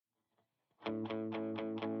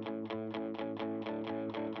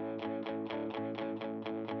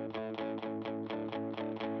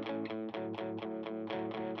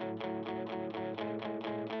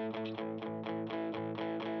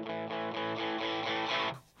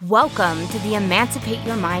Welcome to the Emancipate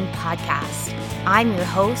Your Mind podcast. I'm your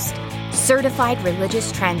host, certified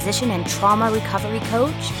religious transition and trauma recovery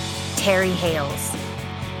coach, Terry Hales.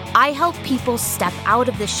 I help people step out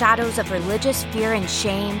of the shadows of religious fear and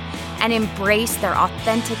shame and embrace their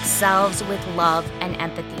authentic selves with love and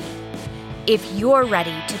empathy. If you're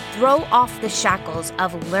ready to throw off the shackles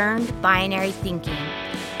of learned binary thinking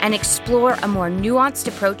and explore a more nuanced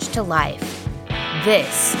approach to life,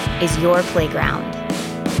 this is your playground.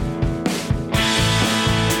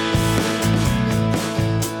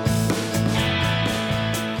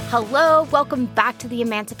 Hello, welcome back to the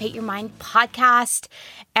Emancipate Your Mind podcast.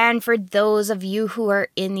 And for those of you who are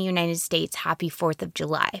in the United States, happy 4th of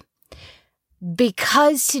July.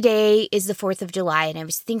 Because today is the 4th of July, and I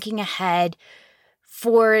was thinking ahead,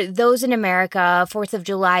 for those in America, 4th of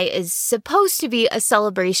July is supposed to be a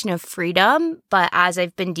celebration of freedom, but as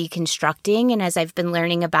I've been deconstructing and as I've been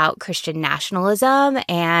learning about Christian nationalism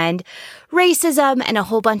and racism and a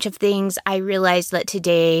whole bunch of things, I realized that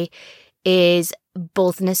today is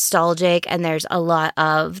both nostalgic and there's a lot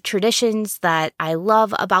of traditions that I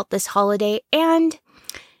love about this holiday, and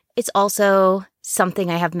it's also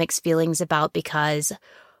something I have mixed feelings about because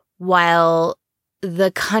while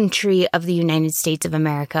the country of the United States of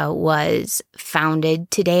America was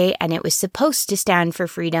founded today and it was supposed to stand for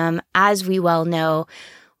freedom, as we well know,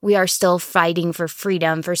 we are still fighting for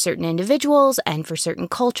freedom for certain individuals and for certain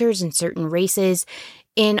cultures and certain races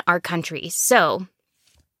in our country. So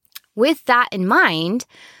with that in mind,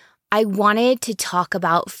 I wanted to talk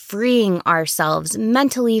about freeing ourselves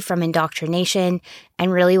mentally from indoctrination, and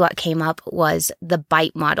really what came up was the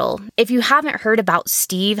BITE model. If you haven't heard about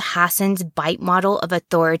Steve Hassan's BITE model of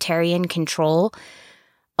authoritarian control,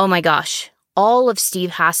 oh my gosh, all of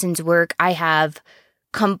Steve Hassan's work I have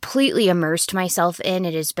completely immersed myself in.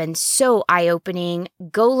 It has been so eye-opening.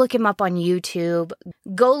 Go look him up on YouTube.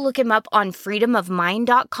 Go look him up on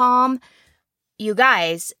freedomofmind.com. You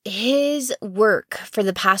guys, his work for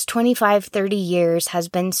the past 25, 30 years has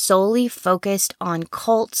been solely focused on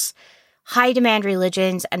cults, high-demand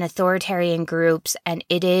religions, and authoritarian groups, and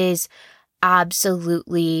it is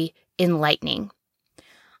absolutely enlightening.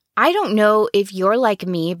 I don't know if you're like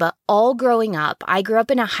me, but all growing up, I grew up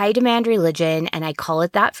in a high-demand religion, and I call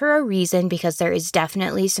it that for a reason because there is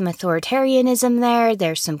definitely some authoritarianism there.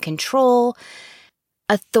 There's some control.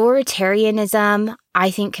 Authoritarianism,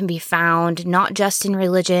 I think, can be found not just in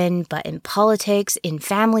religion, but in politics, in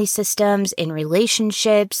family systems, in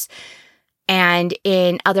relationships, and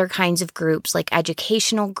in other kinds of groups like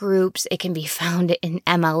educational groups. It can be found in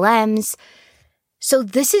MLMs. So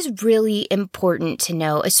this is really important to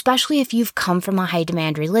know, especially if you've come from a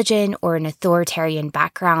high-demand religion or an authoritarian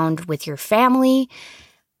background with your family.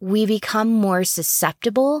 We become more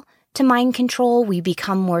susceptible to mind control. We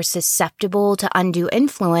become more susceptible to undue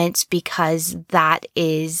influence because that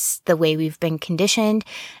is the way we've been conditioned.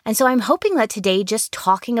 And so I'm hoping that today, just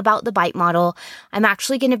talking about the BITE model, I'm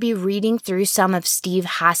actually going to be reading through some of Steve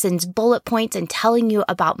Hassan's bullet points and telling you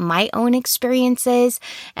about my own experiences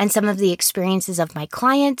and some of the experiences of my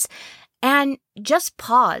clients. And just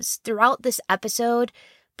pause throughout this episode,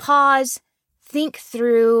 pause, think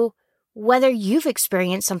through whether you've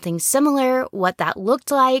experienced something similar, what that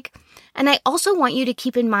looked like. And I also want you to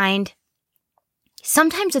keep in mind,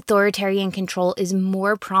 sometimes authoritarian control is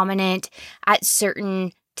more prominent at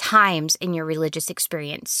certain times in your religious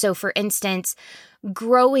experience. So for instance,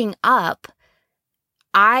 growing up,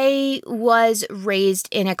 I was raised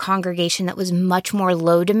in a congregation that was much more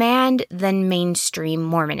low demand than mainstream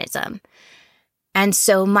Mormonism. And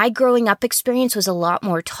so my growing up experience was a lot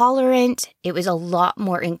more tolerant. It was a lot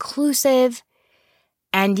more inclusive.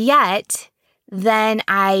 And yet, then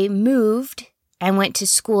I moved and went to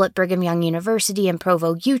school at Brigham Young University in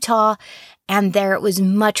Provo, Utah. And there it was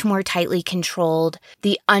much more tightly controlled.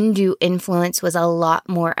 The undue influence was a lot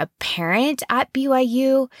more apparent at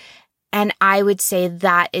BYU. And I would say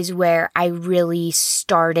that is where I really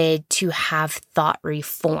started to have thought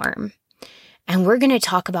reform. And we're going to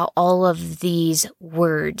talk about all of these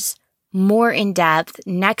words more in depth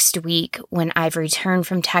next week when I've returned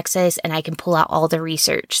from Texas and I can pull out all the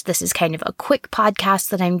research. This is kind of a quick podcast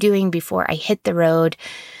that I'm doing before I hit the road.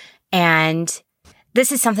 And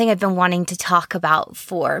this is something I've been wanting to talk about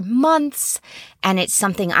for months. And it's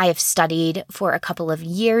something I have studied for a couple of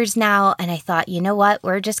years now. And I thought, you know what?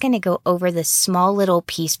 We're just going to go over this small little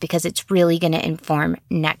piece because it's really going to inform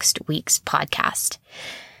next week's podcast.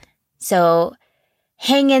 So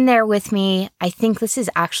hang in there with me. I think this is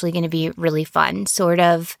actually going to be really fun, sort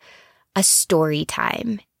of a story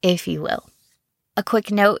time, if you will. A quick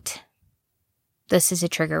note, this is a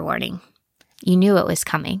trigger warning. You knew it was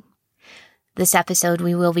coming. This episode,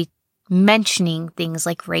 we will be mentioning things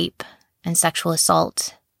like rape and sexual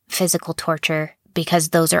assault, physical torture, because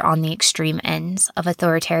those are on the extreme ends of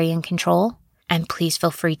authoritarian control. And please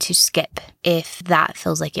feel free to skip if that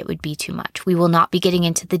feels like it would be too much. We will not be getting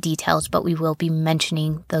into the details, but we will be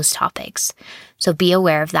mentioning those topics. So be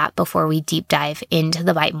aware of that before we deep dive into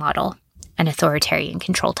the BITE model and authoritarian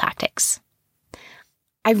control tactics.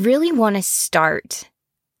 I really want to start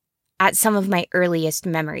at some of my earliest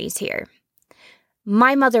memories here.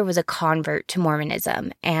 My mother was a convert to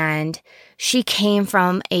Mormonism, and she came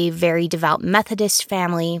from a very devout Methodist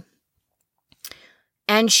family,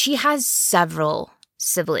 and she has several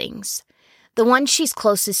siblings. The one she's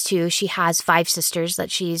closest to, she has 5 sisters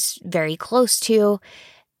that she's very close to,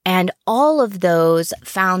 and all of those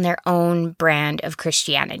found their own brand of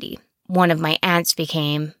Christianity. One of my aunts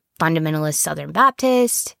became fundamentalist Southern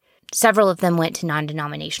Baptist, several of them went to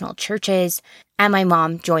non-denominational churches, and my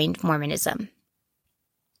mom joined Mormonism.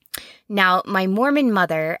 Now, my Mormon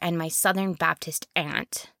mother and my Southern Baptist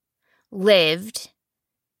aunt lived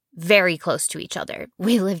very close to each other.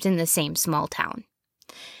 We lived in the same small town.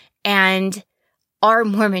 And our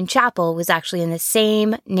Mormon chapel was actually in the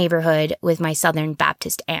same neighborhood with my Southern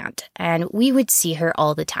Baptist aunt, and we would see her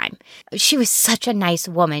all the time. She was such a nice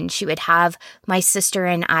woman. She would have my sister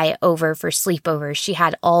and I over for sleepovers. She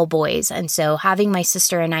had all boys, and so having my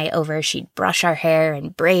sister and I over, she'd brush our hair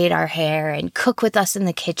and braid our hair and cook with us in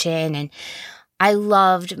the kitchen, and I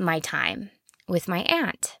loved my time with my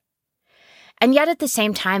aunt. And yet at the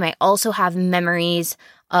same time, I also have memories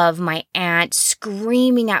of my aunt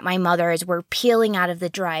screaming at my mother as we're peeling out of the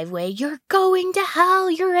driveway, "You're going to hell,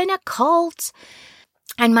 you're in a cult."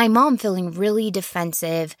 And my mom feeling really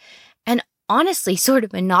defensive and honestly sort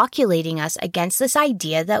of inoculating us against this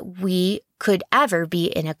idea that we could ever be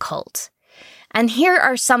in a cult. And here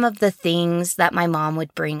are some of the things that my mom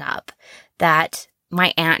would bring up that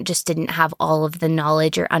my aunt just didn't have all of the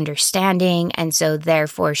knowledge or understanding, and so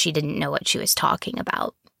therefore she didn't know what she was talking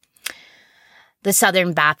about. The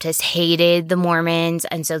Southern Baptists hated the Mormons,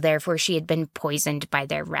 and so therefore she had been poisoned by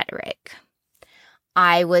their rhetoric.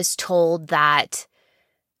 I was told that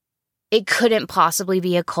it couldn't possibly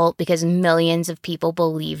be a cult because millions of people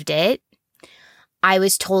believed it. I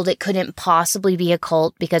was told it couldn't possibly be a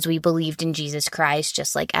cult because we believed in Jesus Christ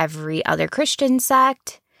just like every other Christian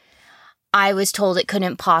sect. I was told it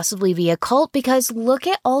couldn't possibly be a cult because look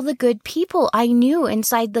at all the good people I knew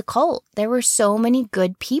inside the cult. There were so many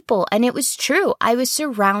good people, and it was true. I was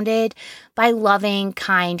surrounded by loving,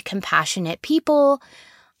 kind, compassionate people.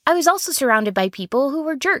 I was also surrounded by people who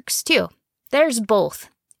were jerks, too. There's both,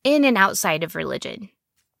 in and outside of religion.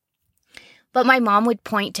 But my mom would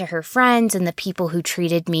point to her friends and the people who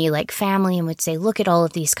treated me like family and would say, look at all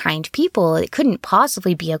of these kind people. It couldn't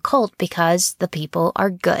possibly be a cult because the people are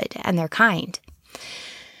good and they're kind.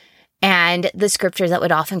 And the scripture that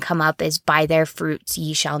would often come up is, by their fruits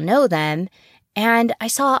ye shall know them. And I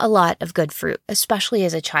saw a lot of good fruit, especially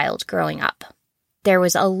as a child growing up. There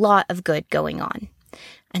was a lot of good going on.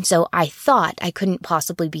 And so I thought I couldn't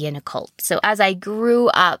possibly be in a cult. So as I grew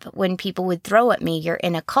up, when people would throw at me, "You're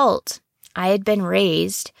in a cult," I had been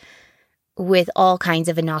raised with all kinds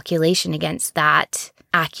of inoculation against that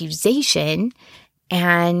accusation,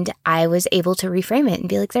 and I was able to reframe it and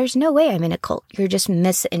be like, there's no way I'm in a cult. You're just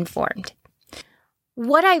misinformed.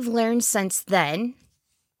 What I've learned since then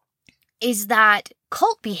is that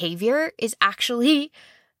cult behavior is actually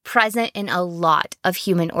present in a lot of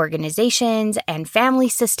human organizations and family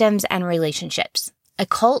systems and relationships. A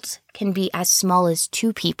cult can be as small as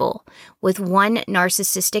 2 people with one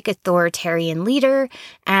narcissistic authoritarian leader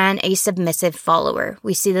and a submissive follower.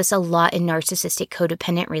 We see this a lot in narcissistic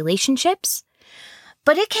codependent relationships,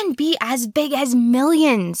 but it can be as big as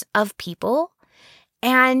millions of people,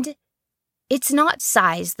 and it's not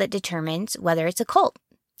size that determines whether it's a cult.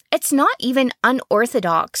 It's not even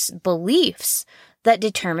unorthodox beliefs that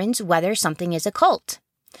determines whether something is a cult.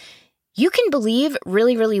 You can believe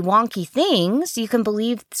really, really wonky things. You can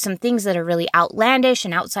believe some things that are really outlandish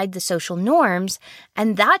and outside the social norms,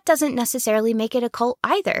 and that doesn't necessarily make it a cult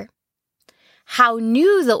either. How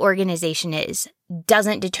new the organization is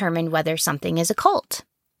doesn't determine whether something is a cult.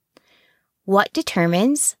 What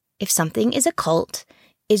determines if something is a cult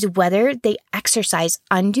is whether they exercise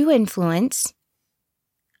undue influence,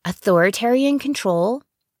 authoritarian control,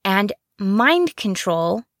 and mind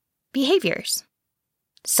control behaviors.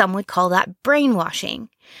 Some would call that brainwashing.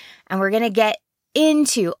 And we're going to get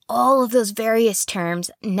into all of those various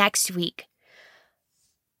terms next week.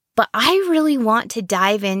 But I really want to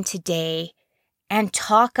dive in today and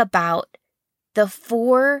talk about the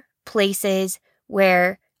 4 places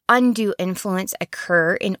where undue influence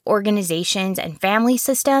occur in organizations and family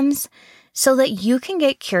systems so that you can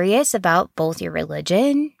get curious about both your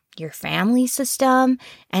religion, your family system,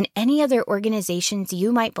 and any other organizations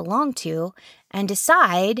you might belong to and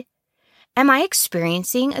decide, am I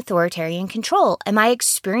experiencing authoritarian control? Am I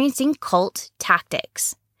experiencing cult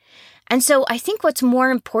tactics? And so I think what's more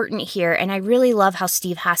important here, and I really love how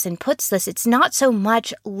Steve Hassan puts this, it's not so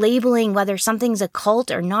much labeling whether something's a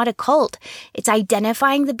cult or not a cult. It's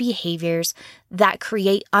identifying the behaviors that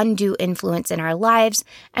create undue influence in our lives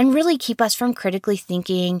and really keep us from critically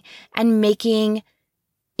thinking and making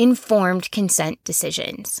informed consent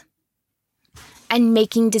decisions. And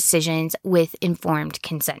making decisions with informed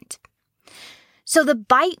consent. So the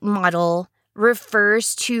BITE model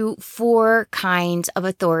refers to 4 kinds of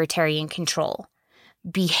authoritarian control.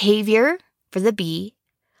 Behavior for the B,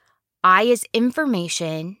 I is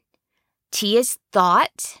information, T is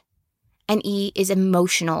thought, and E is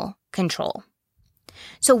emotional control.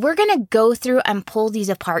 So we're going to go through and pull these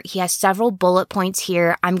apart. He has several bullet points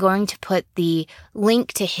here. I'm going to put the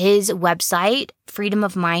link to his website,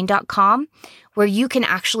 freedomofmind.com, where you can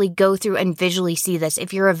actually go through and visually see this.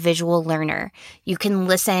 If you're a visual learner, you can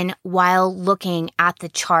listen while looking at the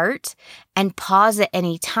chart and pause at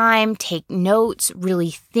any time, take notes,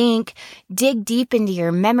 really think, dig deep into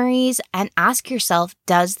your memories, and ask yourself,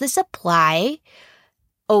 does this apply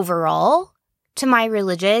overall to my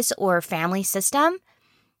religious or family system?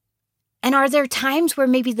 And are there times where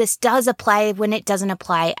maybe this does apply when it doesn't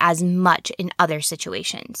apply as much in other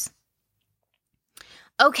situations?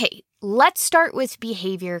 Okay, let's start with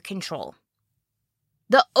behavior control.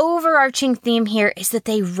 The overarching theme here is that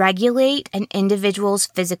they regulate an individual's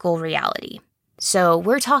physical reality. So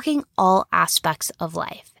we're talking all aspects of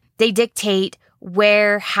life. They dictate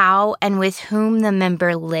where, how, and with whom the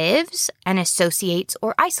member lives and associates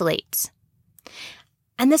or isolates.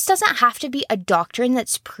 And this doesn't have to be a doctrine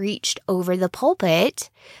that's preached over the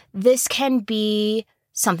pulpit. This can be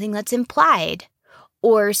something that's implied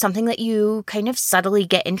or something that you kind of subtly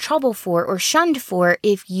get in trouble for or shunned for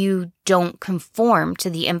if you don't conform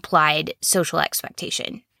to the implied social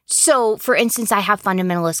expectation. So, for instance, I have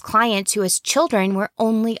fundamentalist clients who as children were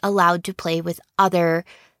only allowed to play with other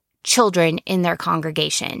children in their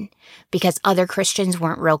congregation because other Christians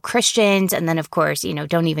weren't real Christians. And then, of course,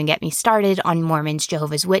 don't even get me started on Mormons,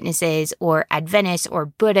 Jehovah's Witnesses, or Adventists, or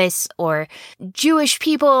Buddhists, or Jewish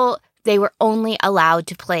people. They were only allowed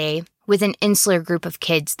to play with an insular group of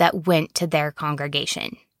kids that went to their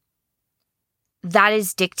congregation. That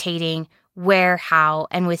is dictating where, how,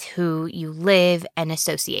 and with who you live and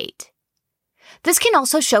associate. This can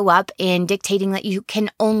also show up in dictating that you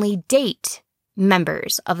can only date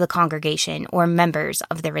members of the congregation or members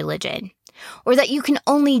of the religion, or that you can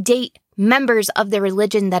only date members of the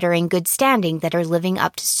religion that are in good standing, that are living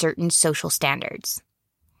up to certain social standards.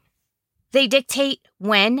 They dictate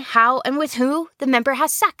when, how, and with who the member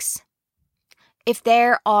has sex. If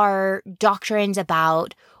there are doctrines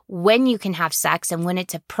about when you can have sex and when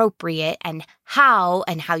it's appropriate and how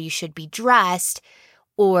you should be dressed,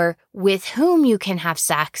 or with whom you can have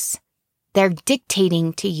sex, they're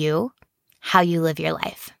dictating to you how you live your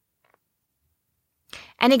life.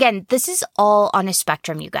 And again, this is all on a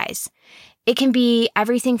spectrum, you guys. It can be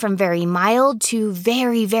everything from very mild to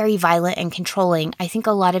very, very violent and controlling. I think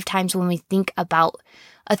a lot of times when we think about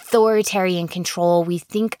authoritarian control, we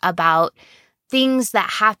think about things that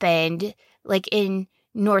happened like in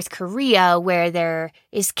North Korea where there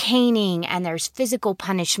is caning and there's physical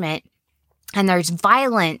punishment and there's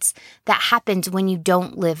violence that happens when you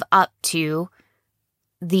don't live up to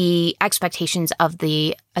the expectations of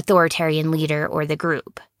the authoritarian leader or the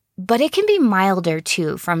group. But it can be milder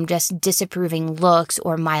too, from just disapproving looks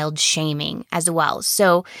or mild shaming as well.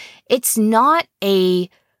 So it's not a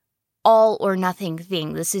all or nothing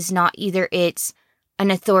thing. This is not either it's an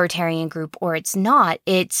authoritarian group or it's not.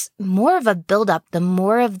 It's more of a buildup. The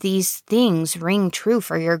more of these things ring true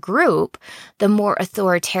for your group, the more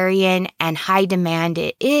authoritarian and high demand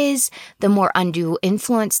it is, the more undue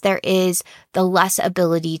influence there is, the less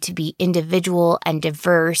ability to be individual and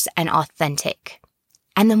diverse and authentic,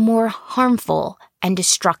 and the more harmful and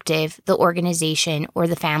destructive the organization or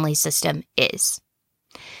the family system is.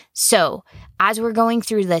 So, as we're going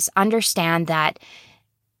through this, understand that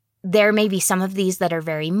there may be some of these that are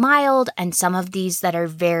very mild and some of these that are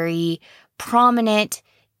very prominent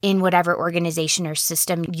in whatever organization or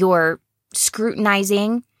system you're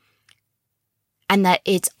scrutinizing, and that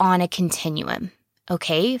it's on a continuum,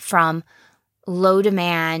 okay? From low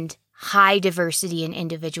demand, high diversity and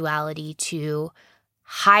individuality to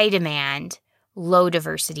high demand, low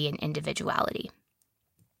diversity and individuality.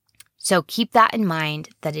 So keep that in mind,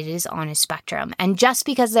 that it is on a spectrum. And just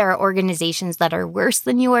because there are organizations that are worse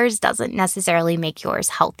than yours doesn't necessarily make yours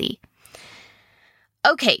healthy.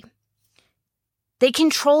 Okay. They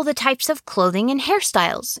control the types of clothing and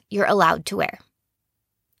hairstyles you're allowed to wear.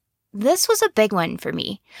 This was a big one for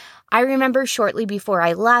me. I remember shortly before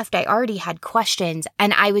I left, I already had questions,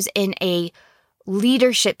 and I was in a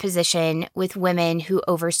leadership position with women who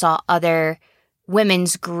oversaw other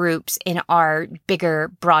women's groups in our bigger,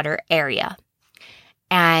 broader area.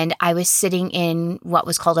 And I was sitting in what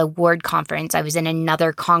was called a ward conference. I was in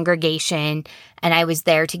another congregation, and I was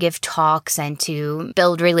there to give talks and to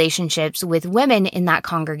build relationships with women in that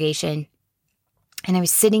congregation. And I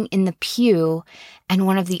was sitting in the pew, and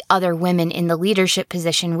one of the other women in the leadership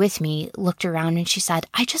position with me looked around and she said,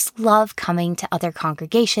 "I just love coming to other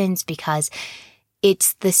congregations because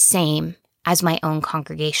it's the same as my own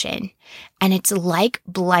congregation. And it's like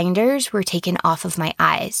blinders were taken off of my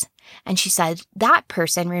eyes." And she said, "That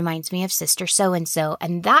person reminds me of sister so-and-so,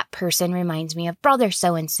 and that person reminds me of brother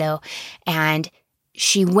so-and-so." And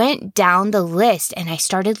she went down the list, and I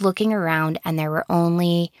started looking around, and there were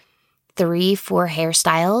only 3-4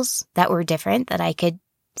 hairstyles that were different that I could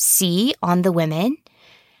see on the women.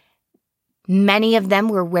 Many of them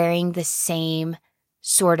were wearing the same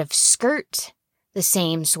sort of skirt, the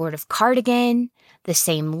same sort of cardigan, the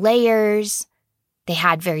same layers. They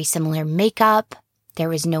had very similar makeup. There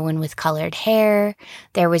was no one with colored hair.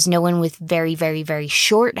 There was no one with very, very, very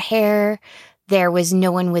short hair. There was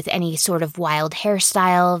no one with any sort of wild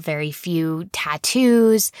hairstyle, very few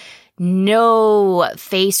tattoos, no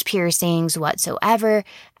face piercings whatsoever.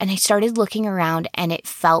 And I started looking around, and it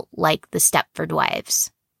felt like the Stepford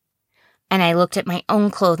Wives. And I looked at my own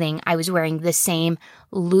clothing. I was wearing the same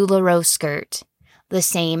LuLaRoe skirt, the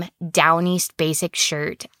same Down East basic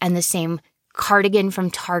shirt, and the same cardigan from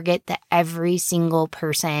Target that every single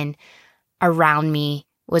person around me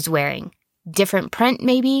was wearing. Different print,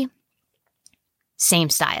 maybe. Same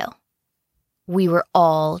style. We were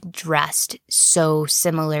all dressed so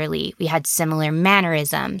similarly. We had similar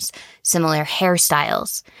mannerisms, similar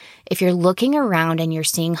hairstyles. If you're looking around and you're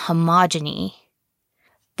seeing homogeny,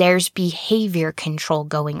 there's behavior control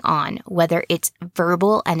going on, whether it's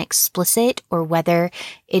verbal and explicit or whether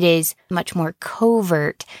it is much more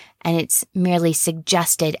covert and it's merely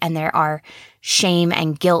suggested, and there are shame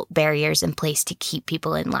and guilt barriers in place to keep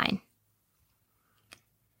people in line.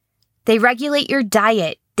 They regulate your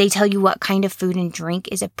diet. They tell you what kind of food and drink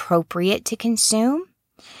is appropriate to consume.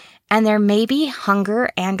 And there may be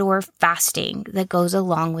hunger and or fasting that goes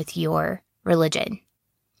along with your religion.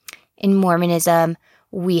 In Mormonism,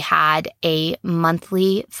 we had a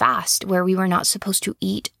monthly fast where we were not supposed to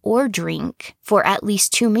eat or drink for at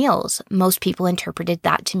least 2 meals. Most people interpreted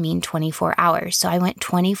that to mean 24 hours. So I went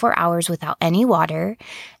 24 hours without any water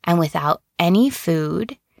and without any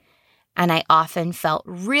food. And I often felt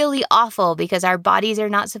really awful because our bodies are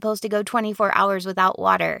not supposed to go 24 hours without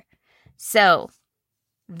water. So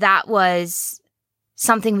that was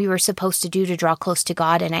something we were supposed to do to draw close to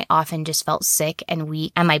God, and I often just felt sick and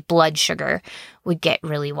weak, and my blood sugar would get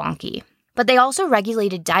really wonky. But they also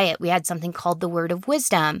regulated diet. We had something called the Word of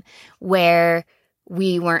Wisdom, where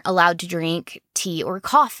we weren't allowed to drink tea or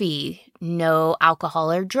coffee, no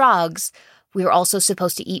alcohol or drugs. We were also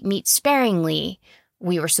supposed to eat meat sparingly.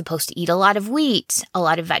 We were supposed to eat a lot of wheat, a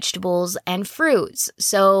lot of vegetables, and fruits.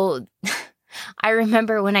 So I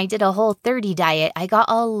remember when I did a Whole30 diet, I got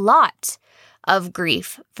a lot of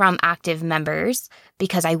grief from active members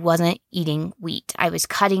because I wasn't eating wheat. I was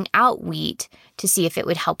cutting out wheat to see if it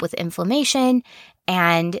would help with inflammation.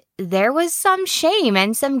 And there was some shame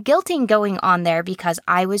and some guilting going on there because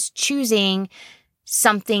I was choosing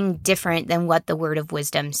something different than what the Word of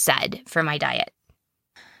Wisdom said for my diet.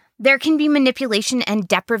 There can be manipulation and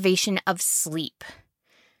deprivation of sleep.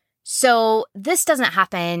 So this doesn't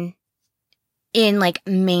happen in like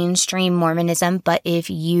mainstream Mormonism, but if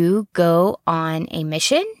you go on a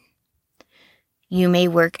mission, you may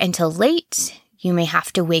work until late. You may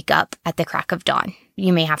have to wake up at the crack of dawn.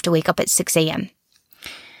 You may have to wake up at 6 a.m.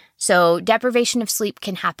 So deprivation of sleep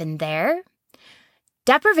can happen there.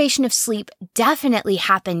 Deprivation of sleep definitely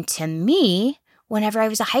happened to me whenever I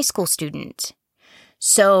was a high school student.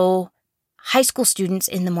 So high school students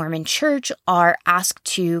in the Mormon Church are asked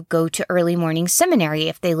to go to early morning seminary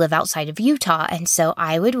if they live outside of Utah. And so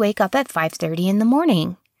I would wake up at 5:30 in the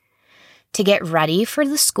morning to get ready for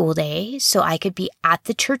the school day so I could be at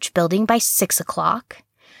the church building by 6 o'clock,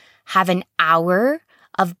 have an hour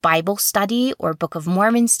of Bible study or Book of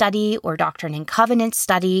Mormon study or Doctrine and Covenants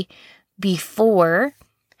study before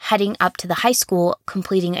heading up to the high school,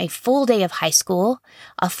 completing a full day of high school,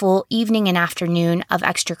 a full evening and afternoon of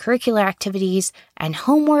extracurricular activities and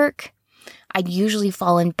homework. I'd usually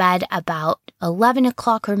fall in bed about 11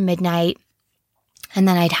 o'clock or midnight, and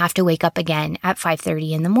then I'd have to wake up again at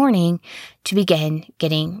 5:30 in the morning to begin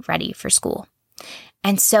getting ready for school.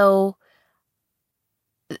 And so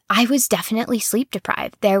I was definitely sleep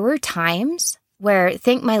deprived. There were times where,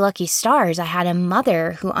 thank my lucky stars, I had a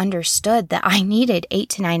mother who understood that I needed 8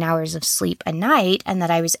 to 9 hours of sleep a night and that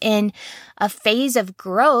I was in a phase of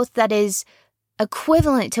growth that is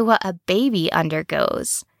equivalent to what a baby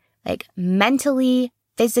undergoes. Like mentally,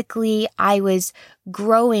 physically, I was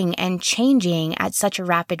growing and changing at such a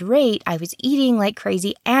rapid rate. I was eating like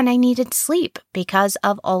crazy and I needed sleep because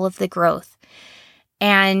of all of the growth.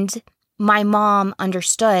 And my mom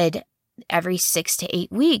understood every 6 to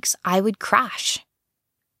 8 weeks, I would crash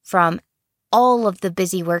from all of the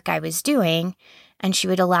busy work I was doing, and she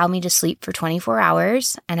would allow me to sleep for 24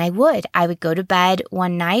 hours, and I would go to bed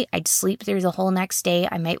one night, I'd sleep through the whole next day,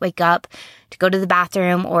 I might wake up to go to the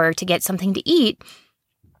bathroom or to get something to eat,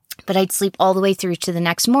 but I'd sleep all the way through to the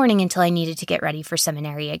next morning until I needed to get ready for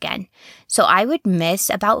seminary again. So I would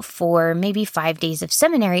miss about 4, maybe 5 days of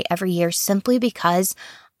seminary every year simply because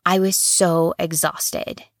I was so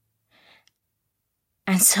exhausted.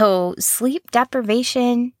 And so sleep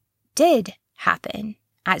deprivation did happen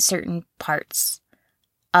at certain parts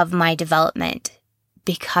of my development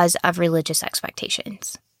because of religious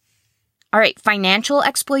expectations. All right, financial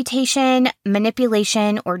exploitation,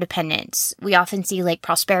 manipulation, or dependence. We often see like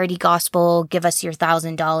prosperity gospel, give us your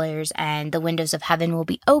 $1,000 and the windows of heaven will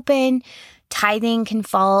be open. Tithing can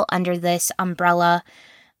fall under this umbrella,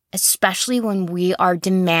 especially when we are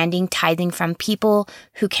demanding tithing from people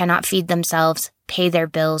who cannot feed themselves, pay their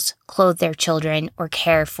bills, clothe their children, or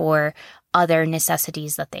care for other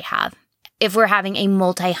necessities that they have. If we're having a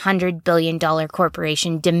multi-$100 billion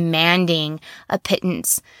corporation demanding a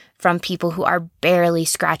pittance from people who are barely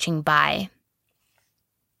scratching by,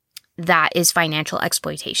 that is financial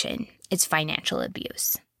exploitation. It's financial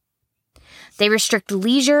abuse. They restrict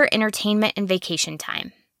leisure, entertainment, and vacation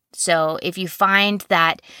time. So if you find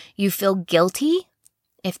that you feel guilty,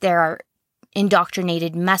 if there are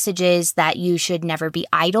indoctrinated messages that you should never be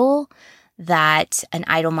idle, that an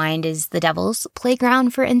idle mind is the devil's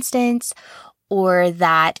playground, for instance, or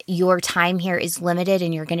that your time here is limited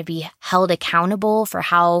and you're going to be held accountable for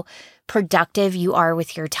how productive you are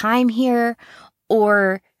with your time here,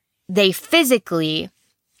 or they physically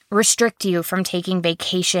restrict you from taking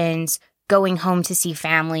vacations, going home to see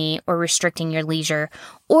family, or restricting your leisure.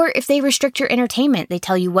 Or if they restrict your entertainment, they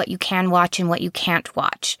tell you what you can watch and what you can't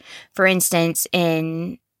watch. For instance,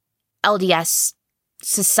 in LDS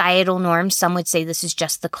societal norms, some would say this is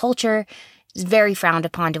just the culture. It's very frowned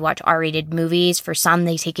upon to watch R-rated movies. For some,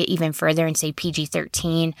 they take it even further and say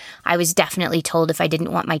PG-13. I was definitely told if I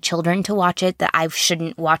didn't want my children to watch it, that I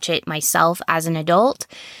shouldn't watch it myself as an adult.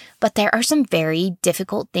 But there are some very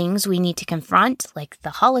difficult things we need to confront, like the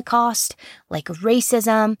Holocaust, like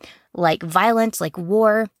racism, like violence, like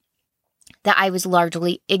war, that I was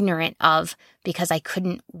largely ignorant of because I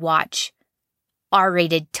couldn't watch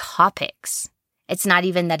R-rated topics. It's not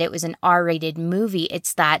even that it was an R-rated movie.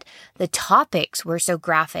 It's that the topics were so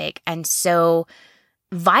graphic and so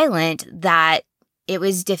violent that it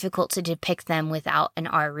was difficult to depict them without an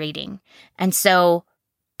R rating. And so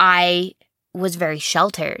I was very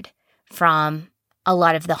sheltered from a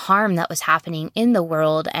lot of the harm that was happening in the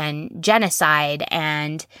world and genocide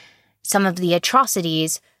and some of the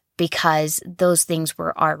atrocities because those things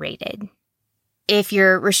were R-rated. If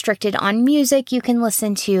you're restricted on music you can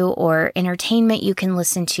listen to or entertainment you can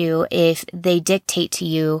listen to, if they dictate to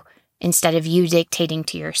you instead of you dictating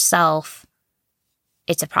to yourself,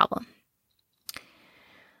 it's a problem.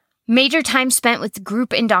 Major time spent with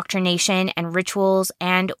group indoctrination and rituals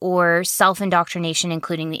and or self-indoctrination,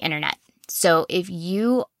 including the internet. So if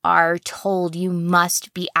you are told you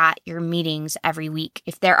must be at your meetings every week,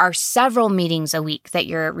 if there are several meetings a week that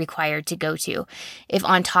you're required to go to, if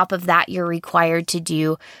on top of that you're required to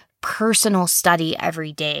do personal study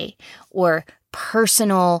every day or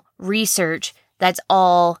personal research that's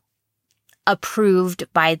all approved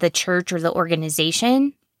by the church or the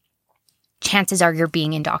organization, chances are you're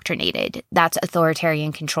being indoctrinated. That's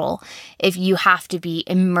authoritarian control. If you have to be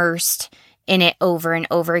immersed in it over and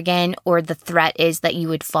over again, or the threat is that you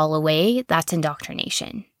would fall away, that's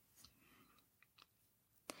indoctrination.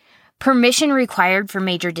 Permission required for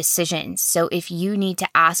major decisions. So if you need to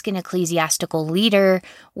ask an ecclesiastical leader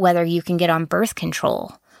whether you can get on birth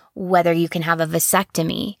control, whether you can have a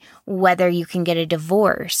vasectomy, whether you can get a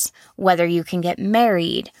divorce, whether you can get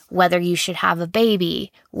married, whether you should have a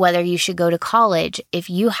baby, whether you should go to college. If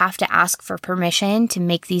you have to ask for permission to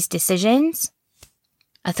make these decisions,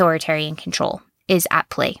 authoritarian control is at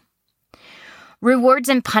play. Rewards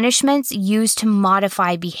and punishments used to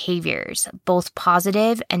modify behaviors, both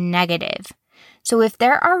positive and negative. So if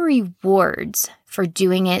there are rewards for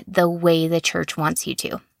doing it the way the church wants you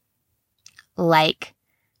to, like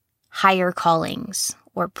higher callings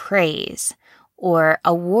or praise or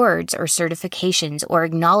awards or certifications or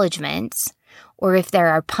acknowledgments, or if there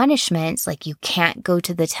are punishments like you can't go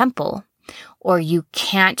to the temple or you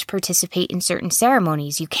can't participate in certain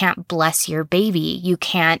ceremonies, you can't bless your baby, you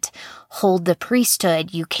can't hold the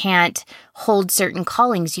priesthood, you can't hold certain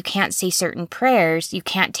callings, you can't say certain prayers, you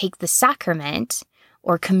can't take the sacrament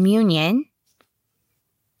or communion,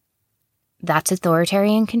 that's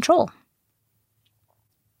authoritarian control.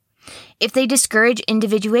 If they discourage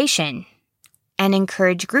individuation and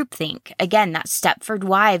encourage groupthink, again, that Stepford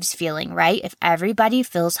Wives feeling, right? If everybody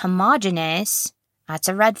feels homogenous, that's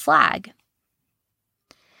a red flag.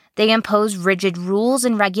 They impose rigid rules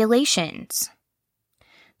and regulations.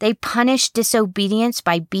 They punish disobedience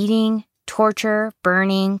by beating, torture,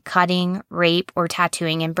 burning, cutting, rape, or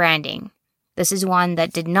tattooing and branding. This is one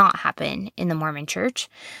that did not happen in the Mormon Church,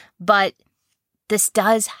 but this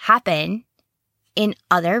does happen in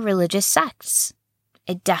other religious sects.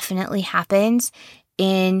 It definitely happens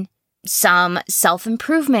in some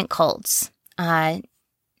self-improvement cults.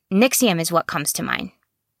 NXIVM is what comes to mind.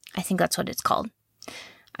 I think that's what it's called.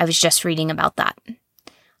 I was just reading about that.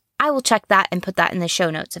 I will check that and put that in the show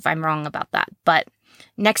notes if I'm wrong about that. But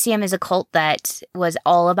NXIVM is a cult that was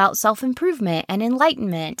all about self-improvement and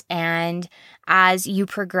enlightenment. And as you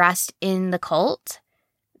progressed in the cult,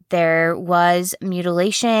 there was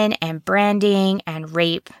mutilation and branding and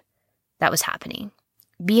rape that was happening.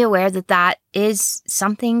 Be aware that that is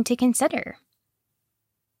something to consider.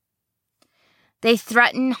 They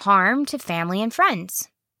threaten harm to family and friends.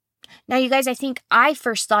 Now, you guys, I think I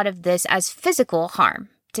first thought of this as physical harm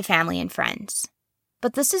to family and friends.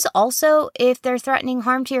 But this is also if they're threatening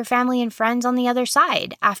harm to your family and friends on the other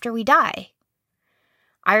side after we die.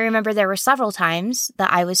 I remember there were several times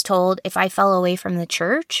that I was told if I fell away from the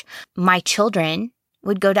church, my children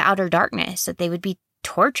would go to outer darkness, that they would be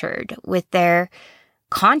tortured with their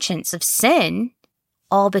conscience of sin,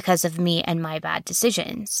 all because of me and my bad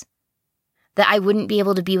decisions. That I wouldn't be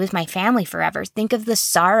able to be with my family forever. Think of the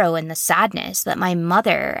sorrow and the sadness that my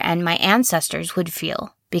mother and my ancestors would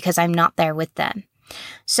feel because I'm not there with them.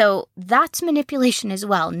 So that's manipulation as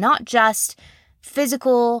well, not just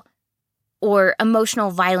physical or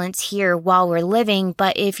emotional violence here while we're living,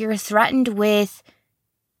 but if you're threatened with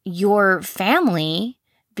your family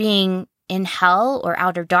being in hell or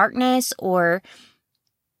outer darkness or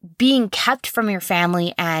being kept from your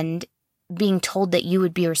family and being told that you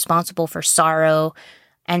would be responsible for sorrow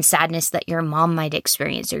and sadness that your mom might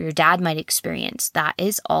experience or your dad might experience, that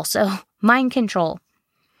is also mind control.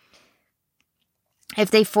 If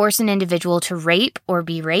they force an individual to rape or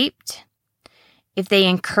be raped, if they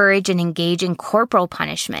encourage and engage in corporal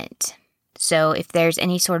punishment, so if there's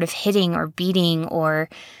any sort of hitting or beating or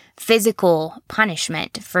physical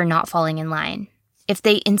punishment for not falling in line, if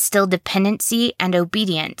they instill dependency and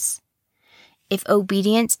obedience, if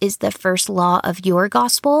obedience is the first law of your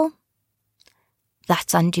gospel,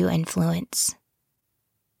 that's undue influence.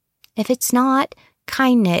 If it's not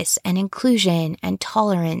kindness and inclusion and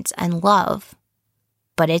tolerance and love,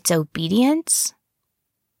 but it's obedience,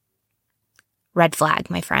 red flag,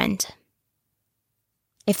 my friend.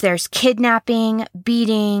 If there's kidnapping,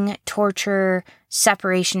 beating, torture,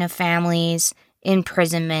 separation of families,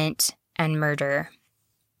 imprisonment, and murder,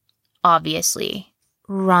 obviously,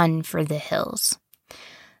 run for the hills.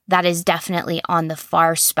 That is definitely on the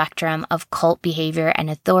far spectrum of cult behavior and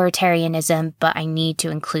authoritarianism, but I need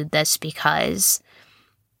to include this because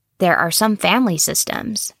there are some family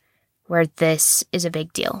systems where this is a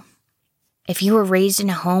big deal. If you were raised in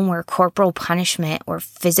a home where corporal punishment or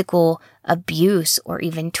physical abuse or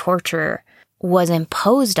even torture was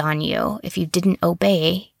imposed on you if you didn't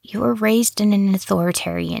obey, you were raised in an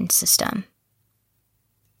authoritarian system.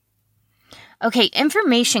 Okay,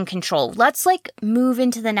 information control. Let's move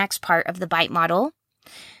into the next part of the BITE model.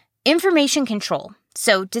 Information control.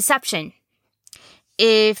 So deception.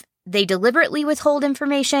 If they deliberately withhold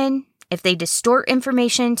information, if they distort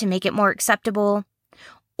information to make it more acceptable,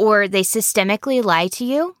 or they systemically lie to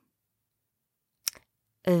you,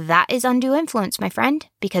 that is undue influence, my friend,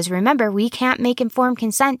 because remember, we can't make informed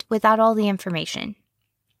consent without all the information.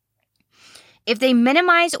 If they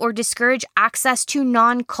minimize or discourage access to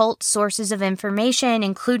non-cult sources of information,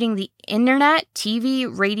 including the internet, TV,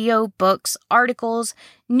 radio, books, articles,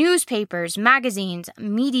 newspapers, magazines,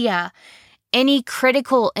 media, any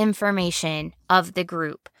critical information of the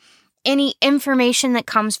group, any information that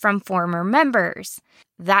comes from former members,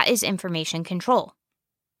 that is information control.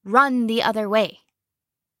 Run the other way.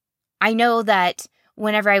 I know that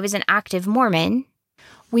whenever I was an active Mormon,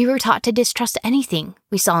 we were taught to distrust anything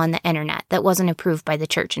we saw on the internet that wasn't approved by the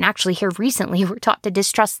church. And actually here recently, we're taught to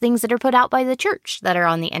distrust things that are put out by the church that are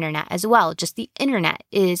on the internet as well. Just the internet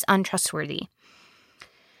is untrustworthy.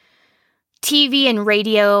 TV and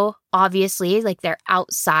radio, obviously, like they're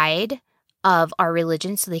outside of our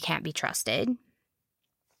religion, so they can't be trusted.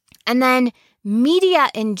 And then media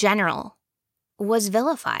in general was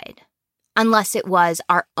vilified, unless it was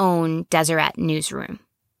our own Deseret newsroom.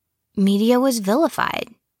 Media was vilified.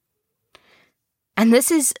 And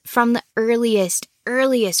this is from the earliest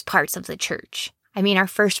parts of the church. I mean, our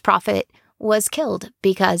first prophet was killed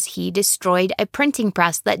because he destroyed a printing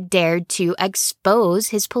press that dared to expose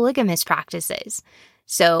his polygamous practices.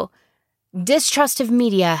 So, distrust of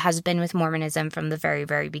media has been with Mormonism from the very,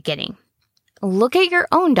 very beginning. Look at your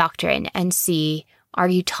own doctrine and see, are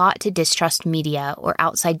you taught to distrust media or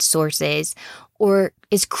outside sources, or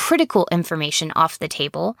is critical information off the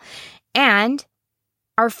table? And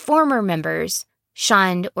are former members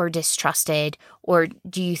shunned or distrusted, or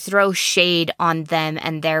do you throw shade on them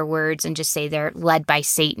and their words and just say they're led by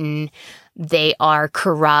Satan, they are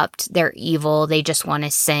corrupt, they're evil, they just want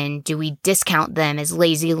to sin? Do we discount them as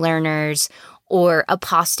lazy learners or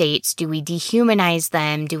apostates? Do we dehumanize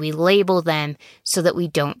them? Do we label them so that we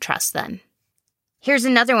don't trust them? Here's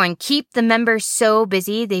another one. Keep the members so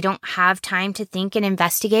busy they don't have time to think and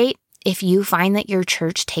investigate. If you find that your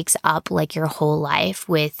church takes up like your whole life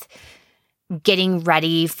with getting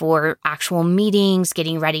ready for actual meetings,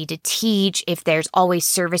 getting ready to teach, if there's always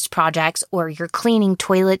service projects, or you're cleaning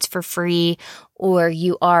toilets for free, or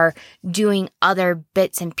you are doing other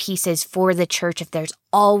bits and pieces for the church, if there's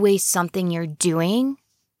always something you're doing,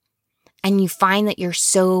 and you find that you're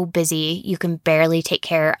so busy, you can barely take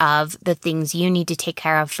care of the things you need to take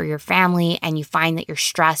care of for your family, and you find that you're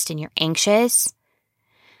stressed and you're anxious,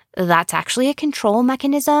 that's actually a control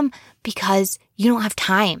mechanism because you don't have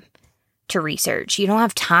time to research. You don't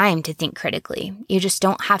have time to think critically. You just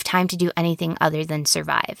don't have time to do anything other than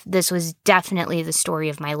survive. This was definitely the story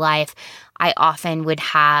of my life. I often would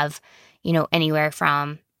have, anywhere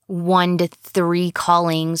from 1 to 3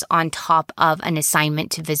 callings on top of an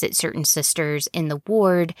assignment to visit certain sisters in the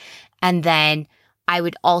ward. And then I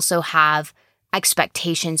would also have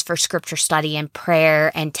expectations for scripture study and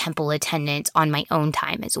prayer and temple attendance on my own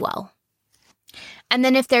time as well. And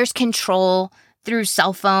then if there's control through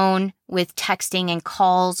cell phone with texting and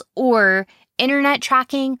calls, or internet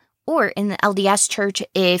tracking, or in the LDS church,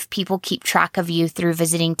 if people keep track of you through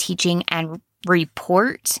visiting, teaching, and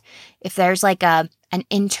report, if there's like an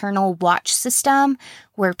internal watch system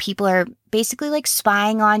where people are basically like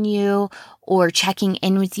spying on you or checking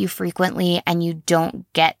in with you frequently and you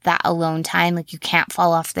don't get that alone time, like you can't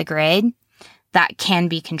fall off the grid, that can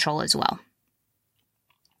be control as well.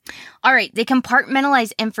 All right, they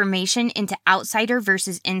compartmentalize information into outsider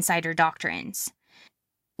versus insider doctrines.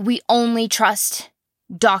 We only trust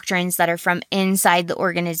doctrines that are from inside the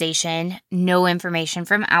organization, no information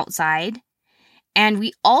from outside. And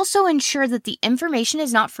we also ensure that the information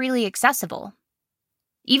is not freely accessible,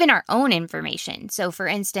 even our own information. So for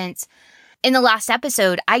instance, in the last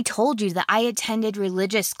episode, I told you that I attended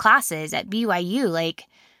religious classes at BYU like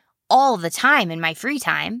all the time in my free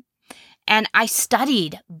time. And I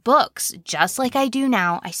studied books just like I do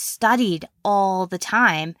now. I studied all the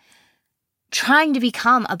time, trying to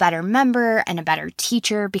become a better member and a better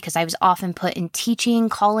teacher because I was often put in teaching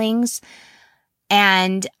callings.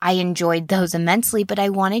 And I enjoyed those immensely, but I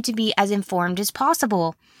wanted to be as informed as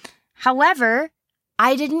possible. However,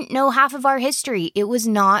 I didn't know half of our history. It was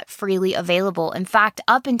not freely available. In fact,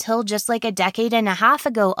 up until just like a decade and a half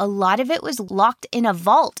ago, a lot of it was locked in a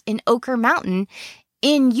vault in Oquirrh Mountain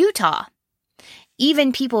in Utah.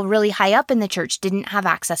 Even people really high up in the church didn't have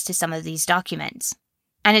access to some of these documents.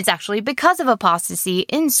 And it's actually because of apostasy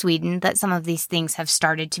in Sweden that some of these things have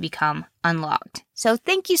started to become unlocked. So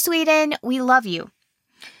thank you, Sweden. We love you.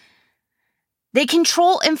 They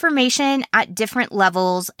control information at different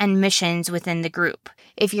levels and missions within the group.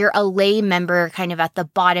 If you're a lay member kind of at the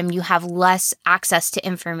bottom, you have less access to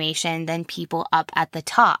information than people up at the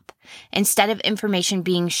top. Instead of information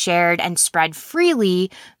being shared and spread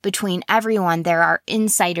freely between everyone, there are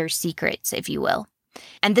insider secrets, if you will.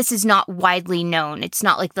 And this is not widely known. It's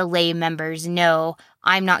not like the lay members know,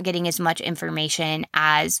 I'm not getting as much information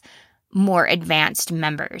as more advanced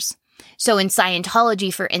members. So in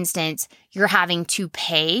Scientology, for instance, you're having to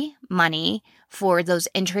pay money for those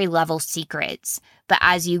entry-level secrets. But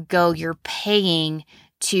as you go, you're paying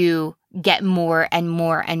to get more and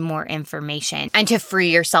more and more information and to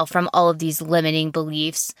free yourself from all of these limiting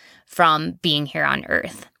beliefs from being here on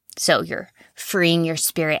earth. So you're freeing your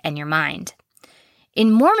spirit and your mind.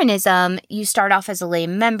 In Mormonism, you start off as a lay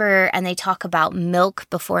member and they talk about milk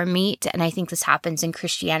before meat. And I think this happens in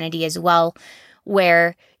Christianity as well,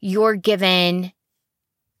 where you're given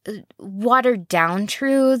watered down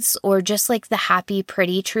truths or just like the happy,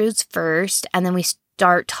 pretty truths first. And then we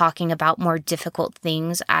start talking about more difficult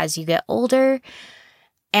things as you get older.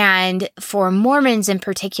 And for Mormons in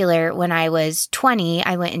particular, when I was 20,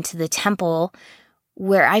 I went into the temple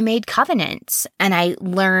where I made covenants and I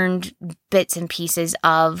learned bits and pieces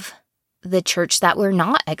of the church that were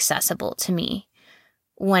not accessible to me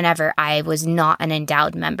whenever I was not an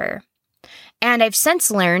endowed member. And I've since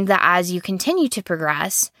learned that as you continue to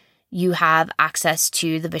progress, you have access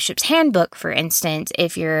to the bishop's handbook, for instance,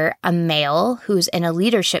 if you're a male who's in a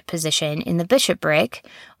leadership position in the bishopric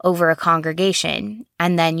over a congregation.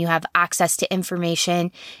 And then you have access to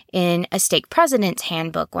information in a stake president's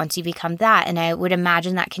handbook once you become that. And I would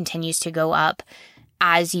imagine that continues to go up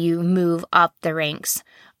as you move up the ranks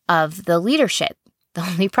of the leadership. The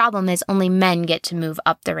only problem is only men get to move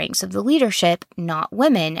up the ranks of the leadership, not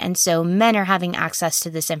women. And so men are having access to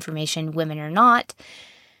this information, women are not.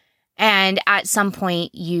 And at some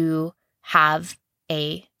point, you have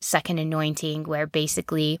a second anointing where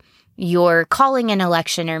basically your calling and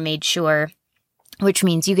election are made sure, which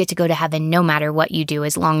means you get to go to heaven no matter what you do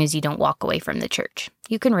as long as you don't walk away from the church.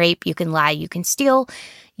 You can rape, you can lie, you can steal,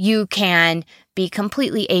 you can be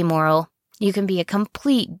completely amoral, you can be a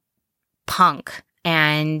complete punk,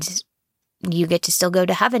 and you get to still go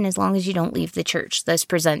to heaven as long as you don't leave the church. This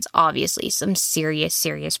presents, obviously, some serious,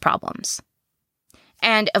 serious problems.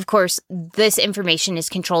 And of course, this information is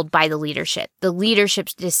controlled by the leadership. The leadership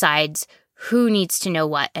decides who needs to know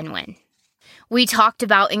what and when. We talked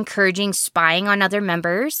about encouraging spying on other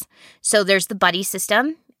members. So there's the buddy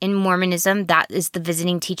system. In Mormonism, that is the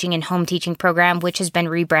visiting, teaching, and home teaching program, which has been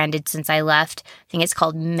rebranded since I left. I think it's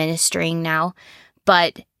called ministering now.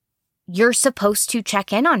 But you're supposed to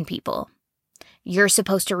check in on people. You're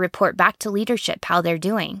supposed to report back to leadership how they're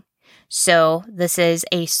doing. So this is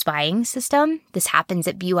a spying system. This happens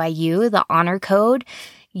at BYU, the honor code.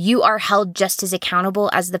 You are held just as accountable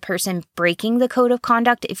as the person breaking the code of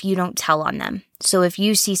conduct if you don't tell on them. So if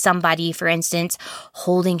you see somebody, for instance,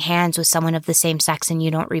 holding hands with someone of the same sex and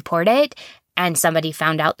you don't report it, and somebody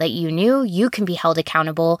found out that you knew, you can be held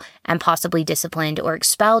accountable and possibly disciplined or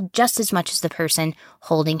expelled just as much as the person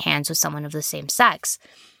holding hands with someone of the same sex.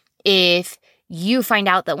 If you find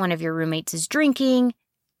out that one of your roommates is drinking,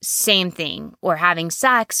 same thing, or having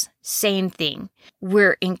sex, same thing.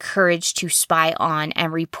 We're encouraged to spy on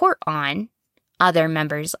and report on other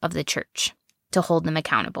members of the church to hold them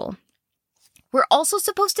accountable. We're also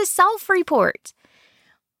supposed to self-report.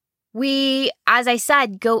 We, as I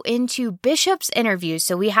said, go into bishops' interviews.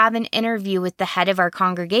 So we have an interview with the head of our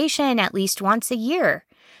congregation at least once a year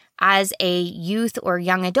as a youth or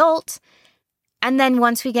young adult. And then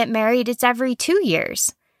once we get married, it's every 2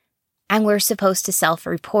 years. And we're supposed to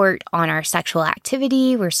self-report on our sexual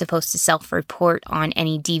activity. We're supposed to self-report on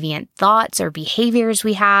any deviant thoughts or behaviors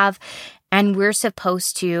we have. And we're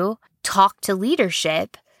supposed to talk to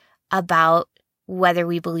leadership about whether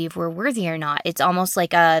we believe we're worthy or not. It's almost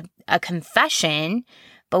like a confession,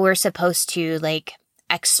 but we're supposed to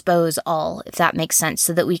expose all, if that makes sense,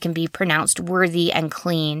 so that we can be pronounced worthy and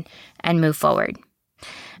clean and move forward.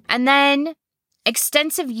 And then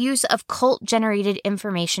extensive use of cult-generated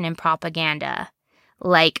information and propaganda,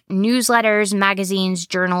 like newsletters, magazines,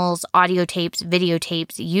 journals, audio tapes,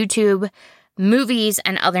 videotapes, YouTube, movies,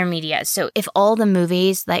 and other media. So if all the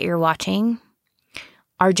movies that you're watching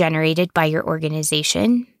are generated by your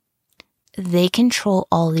organization, they control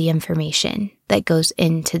all the information that goes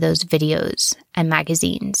into those videos and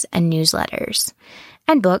magazines and newsletters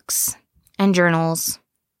and books and journals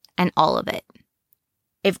and all of it.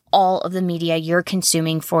 If all of the media you're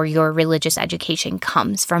consuming for your religious education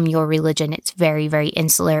comes from your religion, it's very, very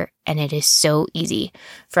insular, and it is so easy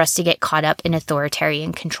for us to get caught up in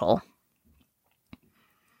authoritarian control.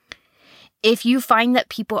 If you find that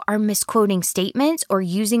people are misquoting statements or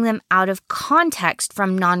using them out of context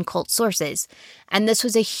from non-cult sources, and this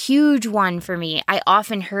was a huge one for me. I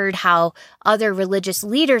often heard how other religious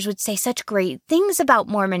leaders would say such great things about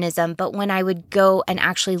Mormonism, but when I would go and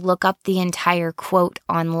actually look up the entire quote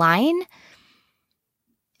online,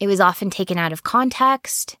 It was often taken out of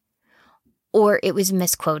context, or it was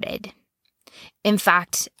misquoted. In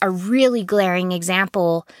fact, a really glaring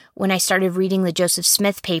example when I started reading the Joseph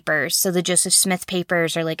Smith papers. So the Joseph Smith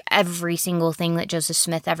papers are like every single thing that Joseph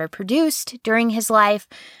Smith ever produced during his life.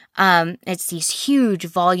 It's these huge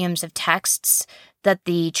volumes of texts that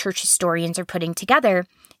the church historians are putting together.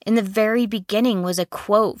 In the very beginning was a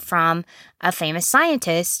quote from a famous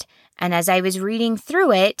scientist. And as I was reading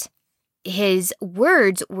through it, his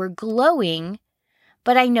words were glowing,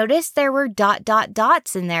 but I noticed there were ...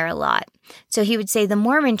 dots in there a lot. So he would say the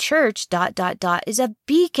Mormon church ... is a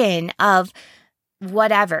beacon of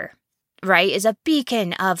whatever, right? Is a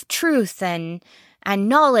beacon of truth and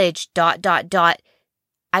knowledge ...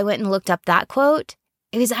 I went and looked up that quote.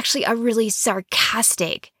 It was actually a really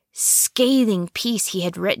sarcastic, scathing piece he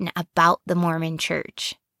had written about the Mormon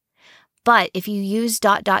church. But if you use ...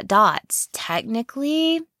 dots,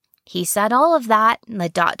 technically, he said all of that. And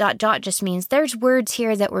the ... just means there's words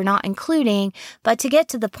here that we're not including. But to get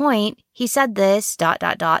to the point, he said this ...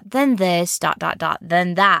 then this ...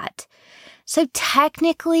 then that. So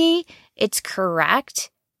technically, it's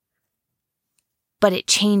correct, but it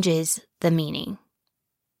changes the meaning.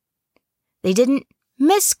 They didn't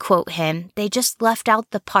misquote him. They just left out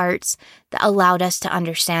the parts that allowed us to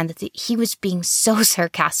understand that he was being so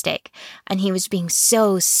sarcastic and he was being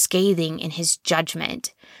so scathing in his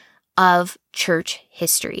judgment of church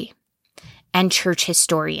history and church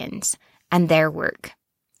historians and their work.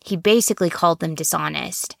 He basically called them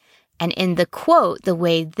dishonest. And in the quote, the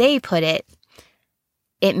way they put it,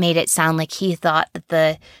 it made it sound like he thought that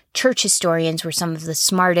the church historians were some of the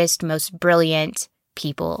smartest, most brilliant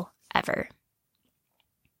people ever.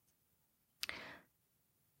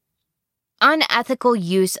 Unethical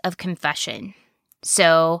use of confession.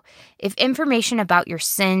 So, if information about your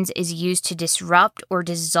sins is used to disrupt or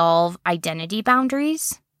dissolve identity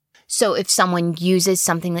boundaries, so if someone uses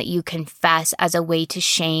something that you confess as a way to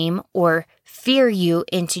shame or fear you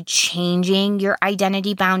into changing your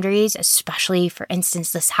identity boundaries, especially, for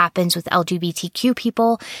instance, this happens with LGBTQ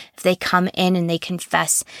people, if they come in and they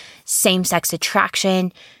confess same-sex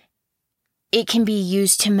attraction, it can be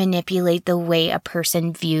used to manipulate the way a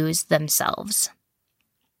person views themselves.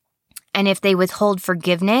 And if they withhold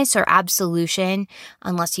forgiveness or absolution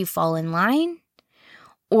unless you fall in line,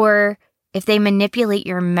 or if they manipulate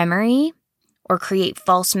your memory or create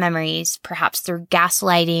false memories, perhaps through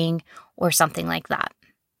gaslighting or something like that.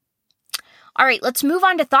 All right, let's move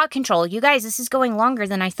on to thought control. You guys, this is going longer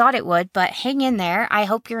than I thought it would, but hang in there. I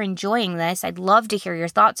hope you're enjoying this. I'd love to hear your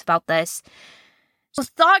thoughts about this. So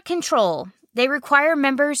thought control. They require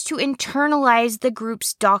members to internalize the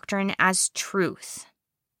group's doctrine as truth.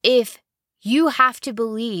 If you have to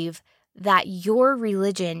believe that your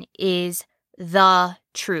religion is the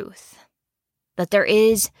truth, that there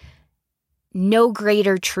is no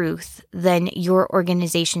greater truth than your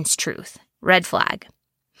organization's truth, red flag.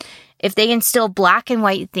 If they instill black and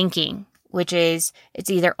white thinking, which is it's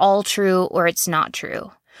either all true or it's not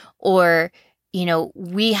true, or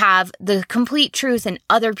we have the complete truth and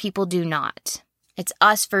other people do not. It's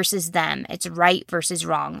us versus them. It's right versus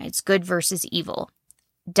wrong. It's good versus evil.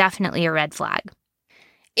 Definitely a red flag.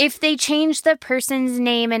 If they change the person's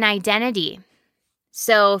name and identity.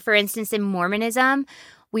 So, for instance, in Mormonism,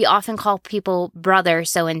 we often call people brother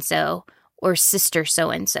so-and-so or sister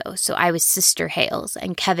so-and-so. So I was Sister Hales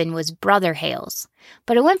and Kevin was Brother Hales.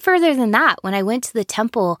 But it went further than that. When I went to the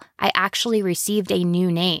temple, I actually received a new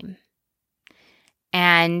name.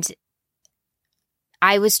 And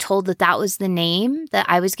I was told that that was the name that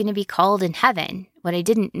I was going to be called in heaven. What I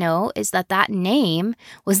didn't know is that that name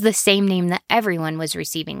was the same name that everyone was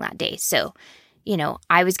receiving that day. So,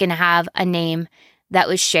 I was going to have a name that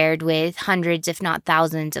was shared with hundreds, if not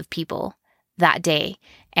thousands of people that day.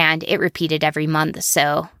 And it repeated every month.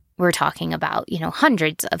 So we're talking about,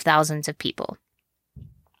 hundreds of thousands of people.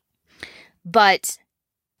 But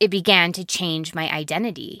it began to change my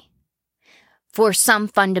identity. For some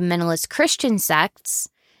fundamentalist Christian sects,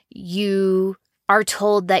 you are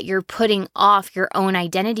told that you're putting off your own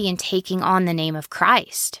identity and taking on the name of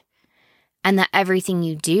Christ, and that everything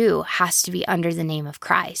you do has to be under the name of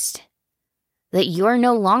Christ. That you're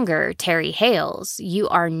no longer Terry Hales. You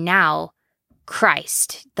are now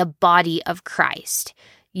Christ, the body of Christ.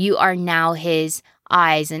 You are now his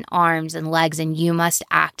eyes and arms and legs, and you must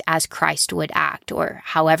act as Christ would act, or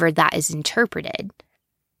however that is interpreted.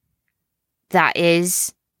 That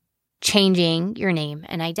is changing your name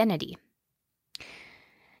and identity.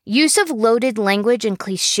 Use of loaded language and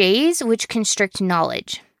cliches which constrict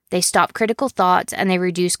knowledge. They stop critical thoughts and they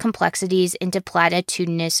reduce complexities into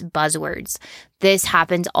platitudinous buzzwords. This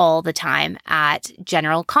happens all the time at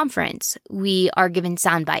General Conference. We are given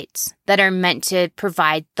sound bites that are meant to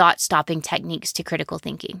provide thought-stopping techniques to critical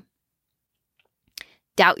thinking.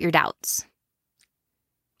 Doubt your doubts.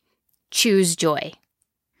 Choose joy.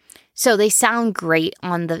 So they sound great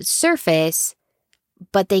on the surface,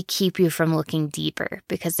 but they keep you from looking deeper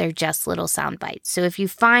because they're just little sound bites. So if you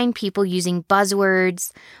find people using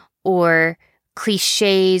buzzwords or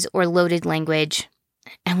cliches or loaded language,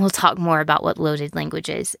 and we'll talk more about what loaded language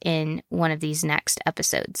is in one of these next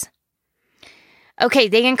episodes. Okay,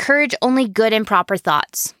 they encourage only good and proper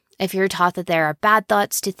thoughts. If you're taught that there are bad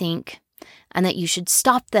thoughts to think and that you should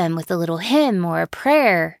stop them with a little hymn or a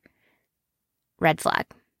prayer, red flag.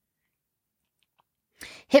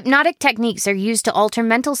 Hypnotic techniques are used to alter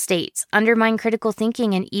mental states, undermine critical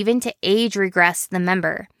thinking, and even to age regress the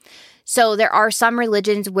member. So there are some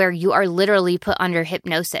religions where you are literally put under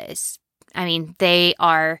hypnosis. I mean, they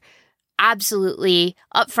are absolutely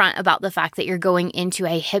upfront about the fact that you're going into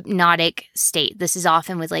a hypnotic state. This is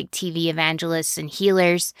often with like TV evangelists and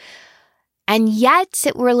healers. And yet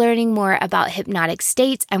we're learning more about hypnotic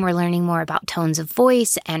states, and we're learning more about tones of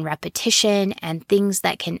voice and repetition and things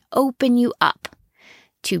that can open you up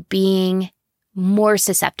to being more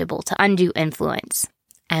susceptible to undue influence.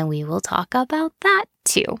 And we will talk about that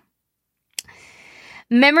too.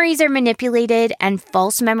 Memories are manipulated and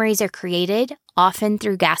false memories are created, often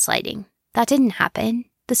through gaslighting. That didn't happen.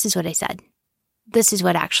 This is what I said. This is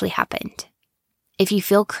what actually happened. If you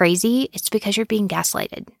feel crazy, it's because you're being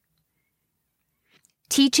gaslighted.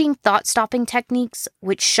 Teaching thought-stopping techniques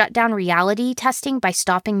which shut down reality testing by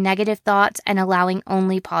stopping negative thoughts and allowing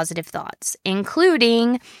only positive thoughts,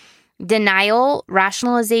 including denial,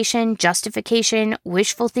 rationalization, justification,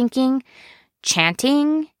 wishful thinking,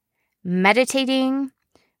 chanting, meditating,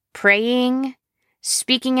 praying,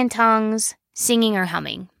 speaking in tongues, singing or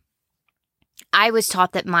humming. I was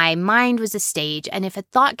taught that my mind was a stage, and if a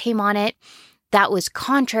thought came on it that was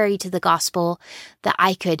contrary to the gospel, that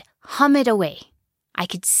I could hum it away. I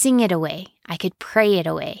could sing it away. I could pray it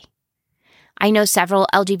away. I know several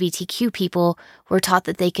LGBTQ people were taught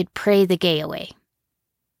that they could pray the gay away.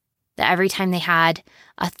 That every time they had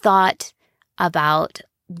a thought about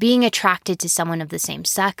being attracted to someone of the same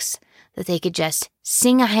sex, that they could just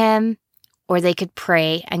sing a hymn or they could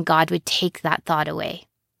pray and God would take that thought away.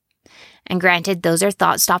 And granted, those are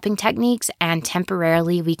thought-stopping techniques, and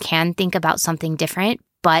temporarily we can think about something different,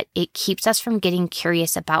 but it keeps us from getting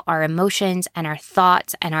curious about our emotions and our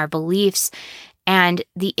thoughts and our beliefs and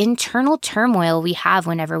the internal turmoil we have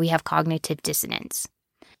whenever we have cognitive dissonance.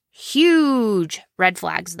 Huge red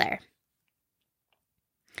flags there.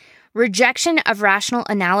 Rejection of rational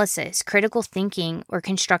analysis, critical thinking, or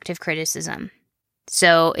constructive criticism.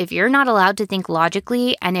 So if you're not allowed to think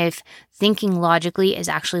logically, and if thinking logically is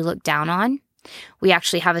actually looked down on, we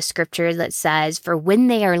actually have a scripture that says, "For when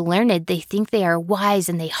they are learned, they think they are wise,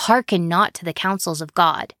 and they hearken not to the counsels of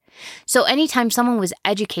God." So anytime someone was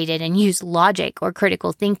educated and used logic or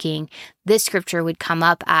critical thinking, this scripture would come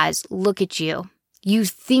up as, "Look at you. You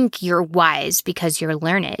think you're wise because you're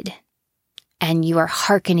learned, and you are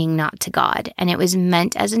hearkening not to God." And it was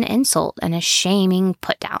meant as an insult and a shaming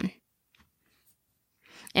put down.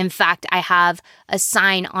 In fact, I have a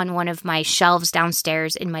sign on one of my shelves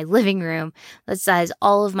downstairs in my living room that says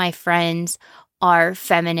all of my friends are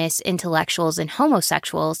feminists, intellectuals, and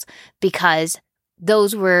homosexuals, because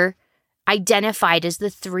those were identified as the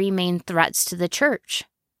three main threats to the church.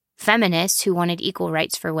 Feminists who wanted equal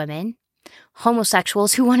rights for women,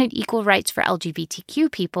 homosexuals who wanted equal rights for LGBTQ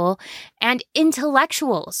people, and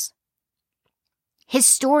intellectuals.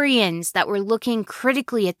 Historians that were looking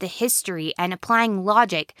critically at the history and applying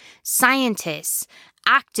logic, scientists,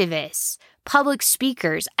 activists, public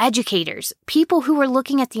speakers, educators, people who were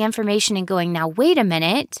looking at the information and going, now, wait a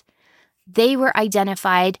minute, they were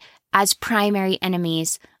identified as primary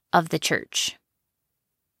enemies of the church.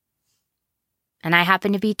 And I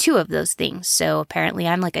happen to be two of those things, so apparently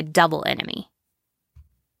I'm like a double enemy.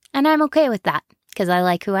 And I'm okay with that, because I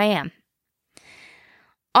like who I am.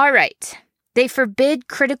 All right. They forbid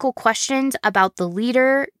critical questions about the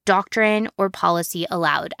leader, doctrine, or policy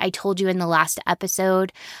allowed. I told you in the last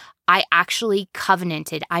episode, I actually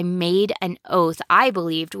covenanted. I made an oath, I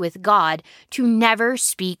believed, with God to never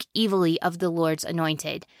speak evilly of the Lord's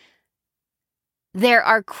anointed. There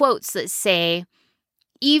are quotes that say,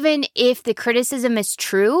 even if the criticism is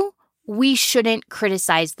true, we shouldn't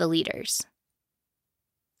criticize the leaders.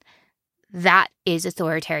 That is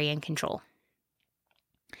authoritarian control.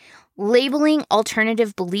 Labeling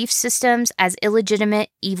alternative belief systems as illegitimate,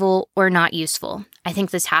 evil, or not useful. I think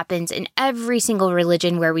this happens in every single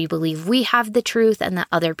religion where we believe we have the truth and that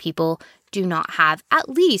other people do not have at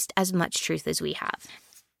least as much truth as we have.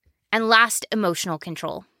 And last, emotional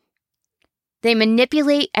control. They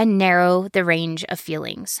manipulate and narrow the range of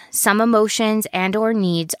feelings. Some emotions and/or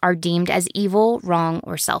needs are deemed as evil, wrong,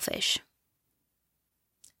 or selfish.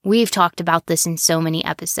 We've talked about this in so many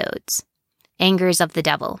episodes. Anger is of the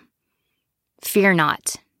devil. Fear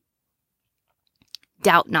not.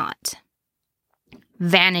 Doubt not.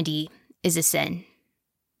 Vanity is a sin.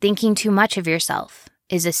 Thinking too much of yourself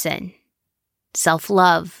is a sin.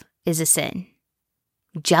 Self-love is a sin.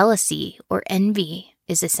 Jealousy or envy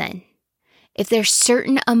is a sin. If there's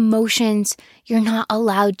certain emotions you're not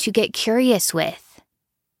allowed to get curious with,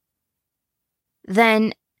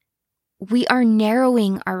 then we are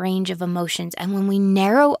narrowing our range of emotions. And when we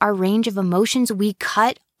narrow our range of emotions, we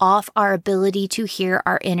cut off our ability to hear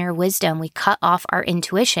our inner wisdom. We cut off our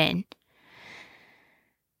intuition.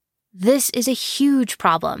 This is a huge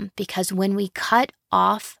problem because when we cut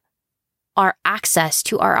off our access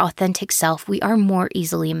to our authentic self, we are more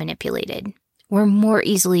easily manipulated. We're more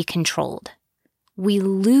easily controlled. We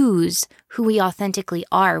lose who we authentically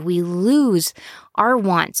are. We lose our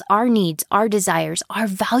wants, our needs, our desires, our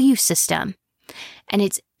value system. And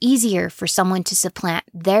it's easier for someone to supplant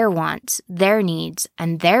their wants, their needs,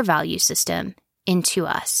 and their value system into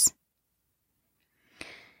us.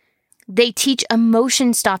 They teach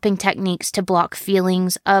emotion-stopping techniques to block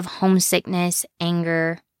feelings of homesickness,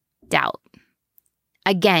 anger, doubt.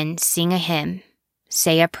 Again, sing a hymn,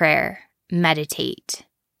 say a prayer, meditate.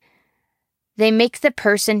 They make the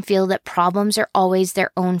person feel that problems are always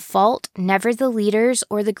their own fault, never the leader's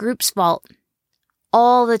or the group's fault.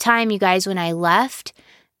 All the time, you guys, when I left,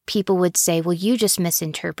 people would say, well, you just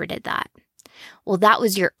misinterpreted that. Well, that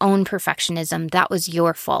was your own perfectionism. That was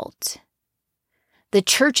your fault. The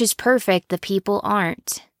church is perfect. The people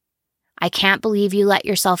aren't. I can't believe you let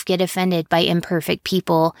yourself get offended by imperfect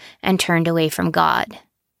people and turned away from God.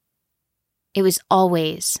 It was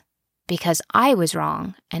always because I was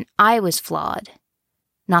wrong and I was flawed,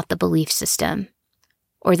 not the belief system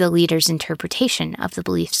or the leader's interpretation of the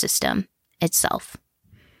belief system itself.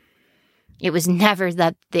 It was never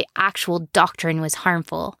that the actual doctrine was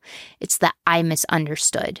harmful. It's that I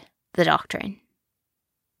misunderstood the doctrine.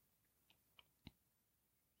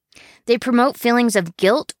 They promote feelings of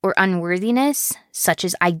guilt or unworthiness, such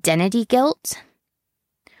as identity guilt,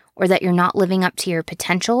 or that you're not living up to your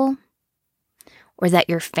potential, or that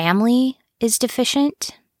your family is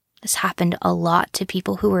deficient. This happened a lot to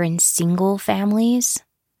people who were in single families,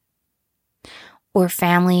 or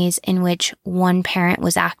families in which one parent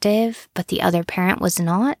was active, but the other parent was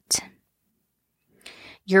not.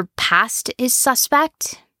 Your past is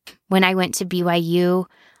suspect. When I went to BYU,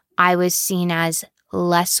 I was seen as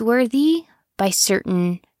less worthy by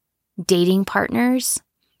certain dating partners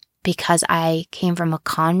because I came from a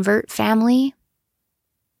convert family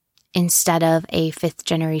instead of a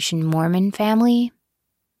fifth-generation Mormon family.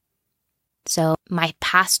 So my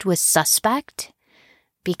past was suspect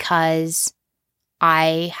because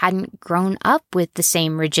I hadn't grown up with the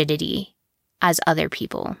same rigidity as other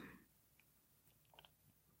people.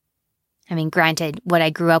 I mean, granted, what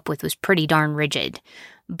I grew up with was pretty darn rigid,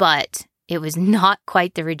 but it was not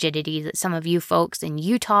quite the rigidity that some of you folks in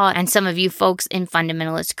Utah and some of you folks in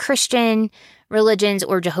fundamentalist Christian religions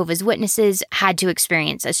or Jehovah's Witnesses had to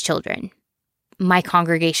experience as children. My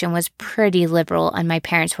congregation was pretty liberal and my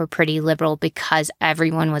parents were pretty liberal because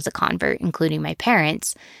everyone was a convert, including my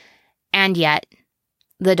parents. And yet,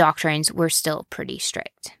 the doctrines were still pretty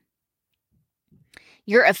strict.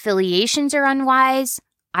 Your affiliations are unwise.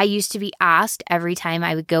 I used to be asked every time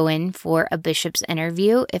I would go in for a bishop's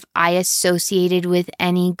interview if I associated with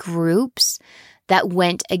any groups that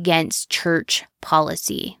went against church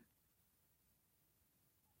policy.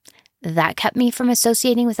 That kept me from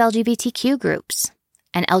associating with LGBTQ groups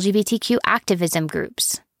and LGBTQ activism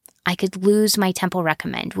groups. I could lose my temple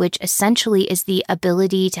recommend, which essentially is the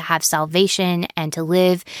ability to have salvation and to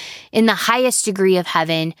live in the highest degree of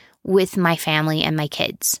heaven with my family and my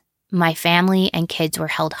kids. My family and kids were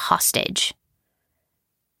held hostage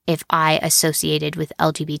if I associated with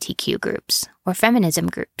LGBTQ groups or feminism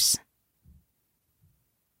groups.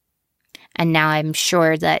 And now I'm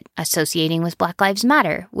sure that associating with Black Lives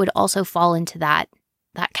Matter would also fall into that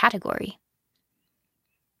category.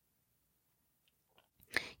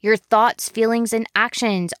 Your thoughts, feelings, and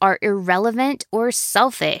actions are irrelevant or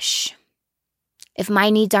selfish. If my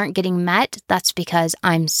needs aren't getting met, that's because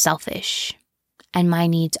I'm selfish and my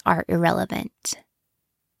needs are irrelevant.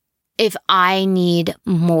 If I need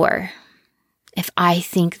more, if I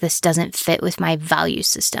think this doesn't fit with my value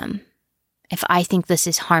system, if I think this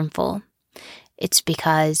is harmful, it's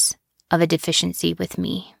because of a deficiency with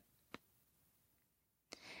me.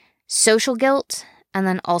 Social guilt, and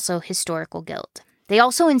then also historical guilt. They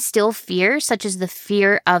also instill fear, such as the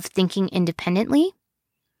fear of thinking independently.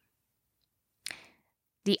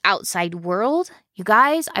 The outside world. You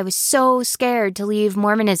guys, I was so scared to leave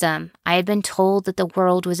Mormonism. I had been told that the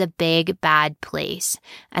world was a big, bad place,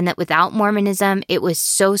 and that without Mormonism, it was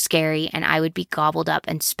so scary and I would be gobbled up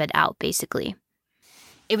and spit out, basically.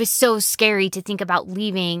 It was so scary to think about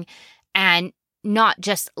leaving and not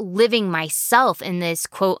just living myself in this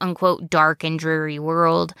quote-unquote dark and dreary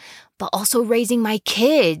world, but also raising my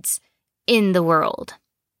kids in the world.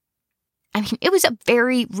 I mean, it was a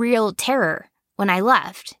very real terror when I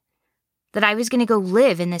left, that I was going to go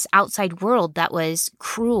live in this outside world that was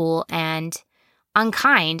cruel and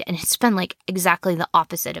unkind, and it's been like exactly the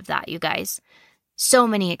opposite of that, you guys. So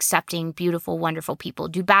many accepting, beautiful, wonderful people.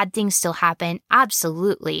 Do bad things still happen?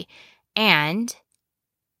 Absolutely. And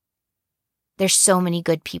there's so many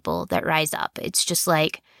good people that rise up. It's just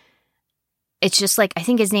like, I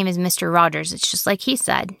think his name is Mr. Rogers. It's just like he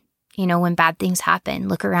said, you know, when bad things happen,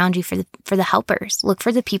 look around you for the helpers. Look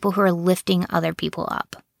for the people who are lifting other people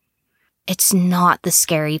up. It's not the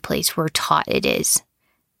scary place we're taught it is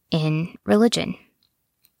in religion.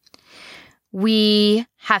 We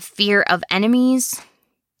have fear of enemies.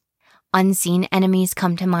 Unseen enemies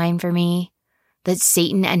come to mind for me. That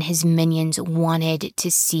Satan and his minions wanted to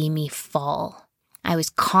see me fall. I was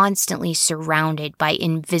constantly surrounded by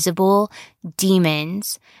invisible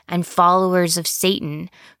demons and followers of Satan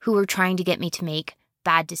who were trying to get me to make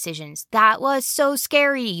bad decisions. That was so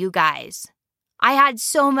scary, you guys. I had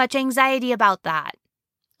so much anxiety about that.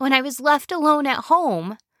 When I was left alone at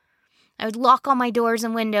home, I would lock all my doors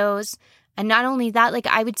and windows. And not only that, like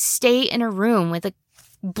I would stay in a room with a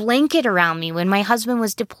blanket around me when my husband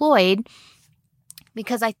was deployed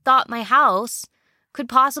because I thought my house could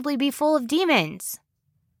possibly be full of demons.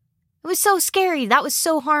 It was so scary. That was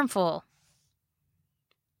so harmful.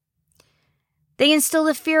 They instill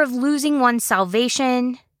the fear of losing one's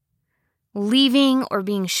salvation, leaving or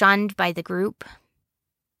being shunned by the group,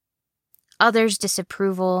 others'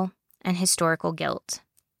 disapproval, and historical guilt.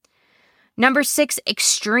 Number 6,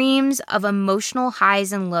 extremes of emotional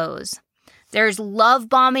highs and lows. There's love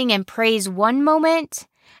bombing and praise one moment,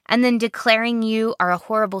 and then declaring you are a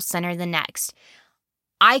horrible sinner the next.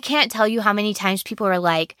 I can't tell you how many times people are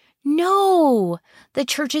like, no, the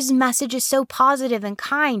church's message is so positive and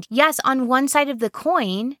kind. Yes, on one side of the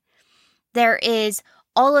coin, there is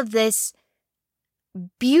all of this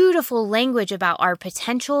beautiful language about our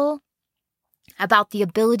potential, about the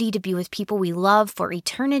ability to be with people we love for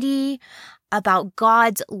eternity, about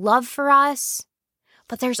God's love for us.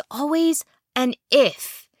 But there's always an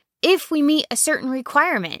if we meet a certain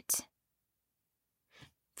requirement.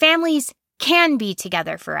 Families can be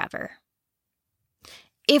together forever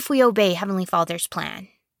if we obey Heavenly Father's plan.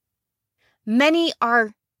 Many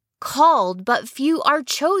are called, but few are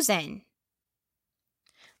chosen.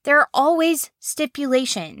 There are always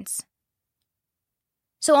stipulations.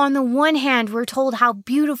 So on the one hand, we're told how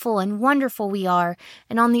beautiful and wonderful we are,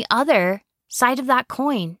 and on the other side of that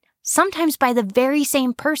coin, sometimes by the very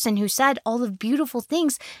same person who said all the beautiful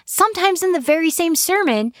things, sometimes in the very same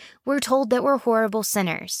sermon, we're told that we're horrible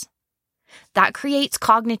sinners. That creates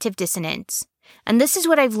cognitive dissonance. And this is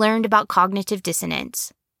what I've learned about cognitive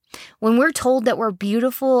dissonance. When we're told that we're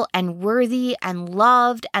beautiful and worthy and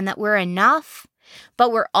loved and that we're enough,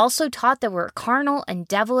 but we're also taught that we're carnal and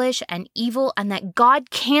devilish and evil and that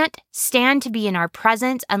God can't stand to be in our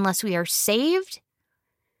presence unless we are saved,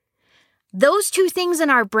 those two things in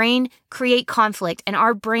our brain create conflict, and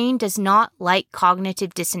our brain does not like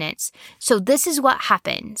cognitive dissonance. So this is what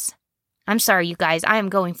happens. I'm sorry, you guys, I am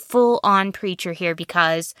going full on preacher here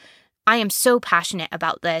because I am so passionate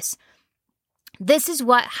about this. This is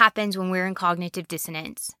what happens when we're in cognitive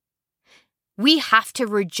dissonance. We have to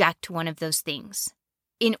reject one of those things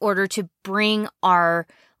in order to bring our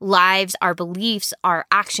lives, our beliefs, our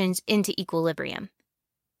actions into equilibrium.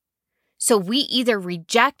 So we either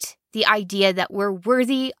reject the idea that we're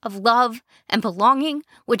worthy of love and belonging,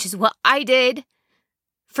 which is what I did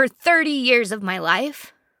for 30 years of my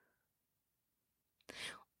life,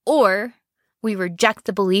 or we reject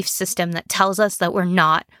the belief system that tells us that we're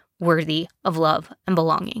not worthy of love and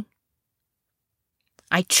belonging.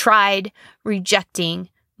 I tried rejecting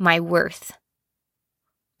my worth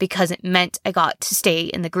because it meant I got to stay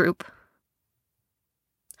in the group.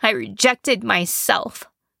 I rejected myself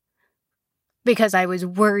because I was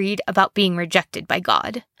worried about being rejected by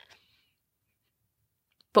God.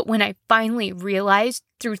 But when I finally realized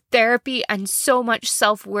through therapy and so much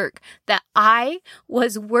self-work that I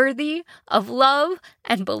was worthy of love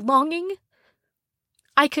and belonging,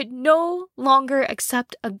 I could no longer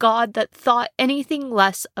accept a God that thought anything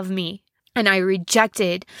less of me. And I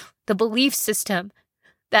rejected the belief system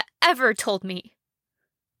that ever told me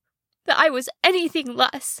that I was anything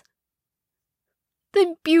less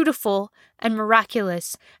than beautiful and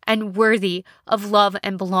miraculous and worthy of love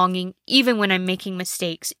and belonging, even when I'm making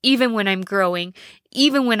mistakes, even when I'm growing,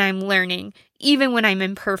 even when I'm learning, even when I'm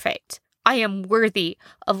imperfect. I am worthy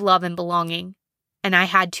of love and belonging. And I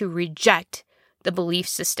had to reject the belief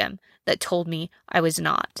system that told me I was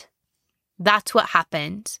not. That's what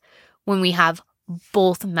happens when we have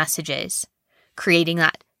both messages, creating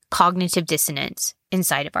that cognitive dissonance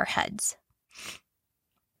inside of our heads.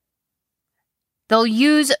 They'll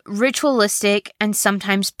use ritualistic and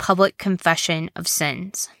sometimes public confession of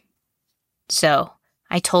sins. So,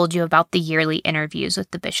 I told you about the yearly interviews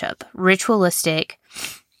with the bishop. Ritualistic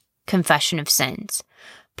confession of sins.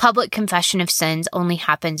 Public confession of sins only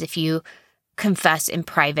happens if you confess in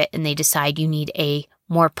private and they decide you need a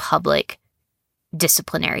more public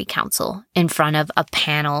disciplinary council in front of a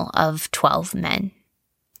panel of 12 men.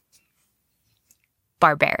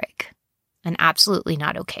 Barbaric and absolutely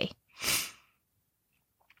not okay.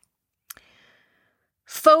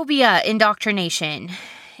 Phobia indoctrination,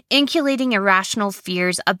 inculcating irrational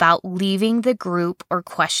fears about leaving the group or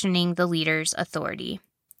questioning the leader's authority,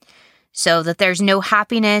 so that there's no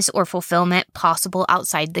happiness or fulfillment possible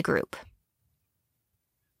outside the group.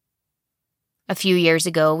 A few years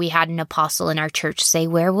ago, we had an apostle in our church say,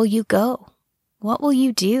 "Where will you go? What will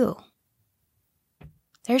you do?"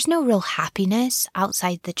 There's no real happiness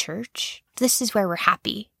outside the church. This is where we're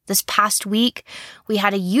happy. This past week, we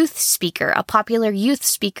had a youth speaker, a popular youth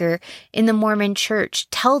speaker in the Mormon church,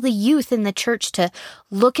 tell the youth in the church to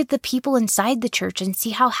look at the people inside the church and see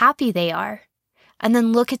how happy they are. And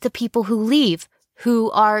then look at the people who leave,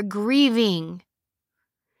 who are grieving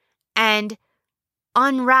and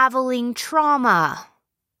unraveling trauma,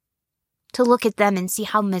 to look at them and see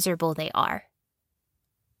how miserable they are.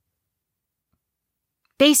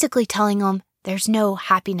 Basically telling them, there's no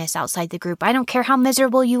happiness outside the group. I don't care how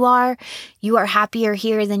miserable you are happier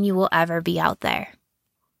here than you will ever be out there.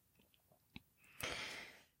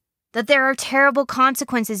 That there are terrible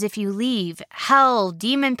consequences if you leave: hell,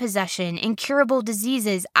 demon possession, incurable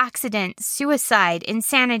diseases, accidents, suicide,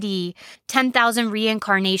 insanity, 10,000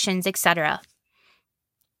 reincarnations, etc.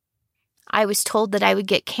 I was told that I would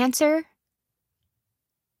get cancer,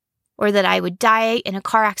 or that I would die in a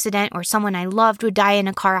car accident, or someone I loved would die in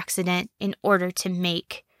a car accident in order to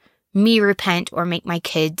make me repent or make my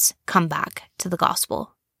kids come back to the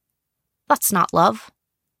gospel. That's not love.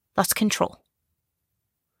 That's control.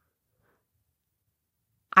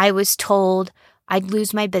 I was told I'd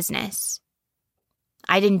lose my business.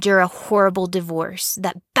 I'd endure a horrible divorce,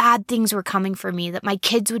 that bad things were coming for me, that my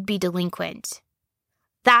kids would be delinquent.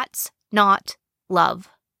 That's not love.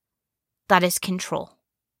 That is control.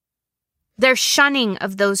 There's shunning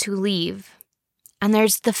of those who leave, and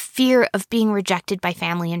there's the fear of being rejected by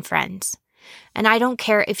family and friends. And I don't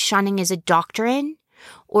care if shunning is a doctrine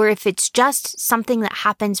or if it's just something that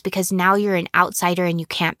happens because now you're an outsider and you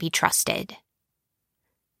can't be trusted.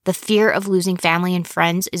 The fear of losing family and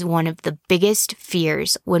friends is one of the biggest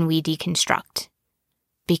fears when we deconstruct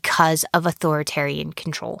because of authoritarian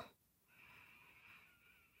control.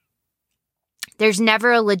 There's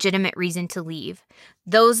never a legitimate reason to leave.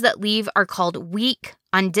 Those that leave are called weak,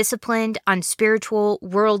 undisciplined, unspiritual,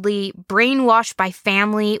 worldly, brainwashed by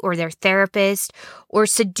family or their therapist, or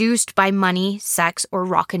seduced by money, sex, or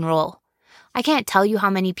rock and roll. I can't tell you how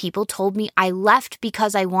many people told me I left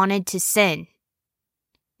because I wanted to sin.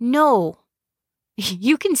 No.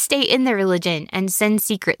 You can stay in the religion and sin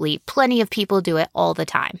secretly. Plenty of people do it all the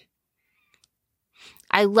time.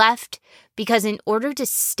 I left because in order to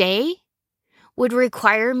stay would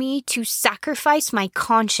require me to sacrifice my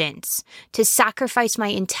conscience, to sacrifice my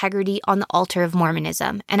integrity on the altar of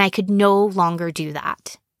Mormonism, and I could no longer do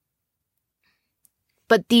that.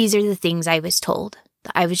 But these are the things I was told.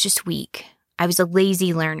 That I was just weak. I was a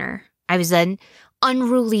lazy learner. I was an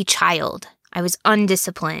unruly child. I was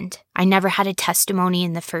undisciplined. I never had a testimony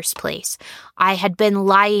in the first place. I had been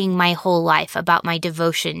lying my whole life about my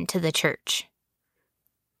devotion to the church.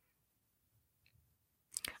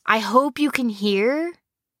 I hope you can hear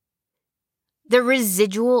the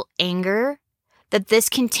residual anger that this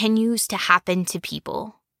continues to happen to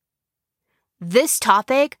people. This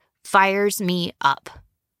topic fires me up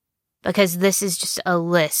because this is just a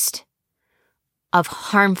list of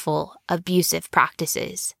harmful, abusive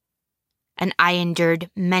practices. and I endured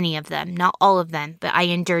many of them. Not all of them, but I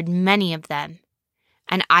endured many of them.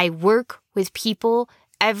 And I work with people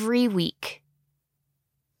every week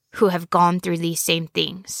who have gone through these same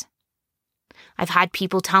things. I've had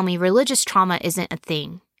people tell me religious trauma isn't a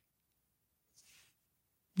thing.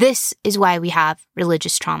 This is why we have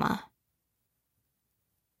religious trauma.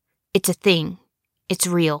 It's a thing. It's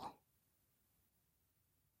real.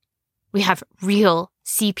 We have real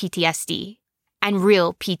CPTSD and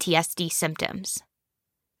real PTSD symptoms.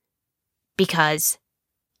 Because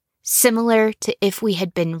similar to if we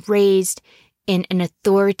had been raised in an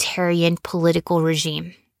authoritarian political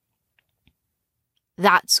regime,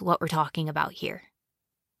 that's what we're talking about here.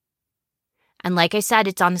 And like I said,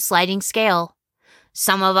 it's on a sliding scale.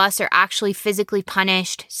 Some of us are actually physically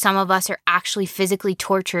punished. Some of us are actually physically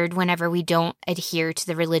tortured whenever we don't adhere to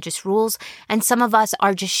the religious rules. And some of us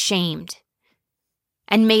are just shamed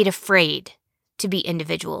and made afraid to be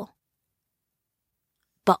individual.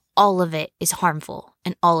 But all of it is harmful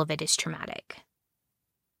and all of it is traumatic.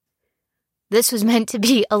 This was meant to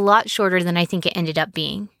be a lot shorter than I think it ended up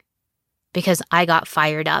being, because I got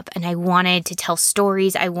fired up and I wanted to tell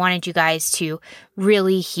stories. I wanted you guys to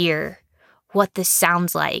really hear what this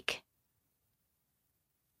sounds like.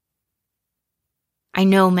 I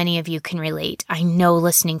know many of you can relate. I know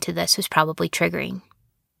listening to this was probably triggering.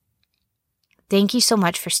 Thank you so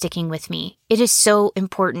much for sticking with me. It is so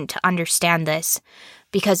important to understand this,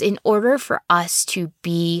 because in order for us to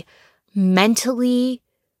be mentally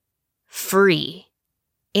free,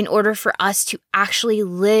 in order for us to actually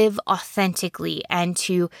live authentically and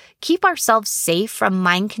to keep ourselves safe from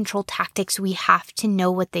mind control tactics, we have to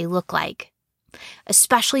know what they look like.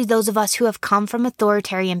 Especially those of us who have come from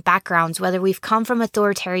authoritarian backgrounds, whether we've come from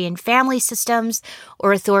authoritarian family systems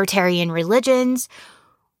or authoritarian religions,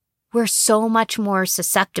 we're so much more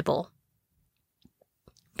susceptible.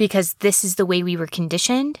 Because this is the way we were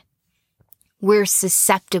conditioned. We're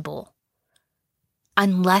susceptible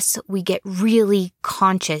unless we get really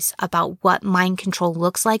conscious about what mind control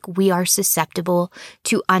looks like. We are susceptible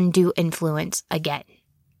to undue influence again.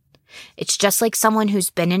 It's just like someone who's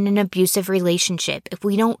been in an abusive relationship. If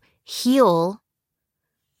we don't heal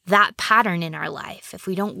that pattern in our life, if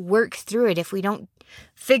we don't work through it, if we don't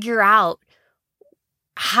figure out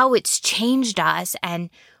how it's changed us and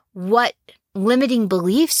what limiting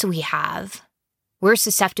beliefs we have, we're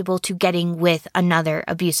susceptible to getting with another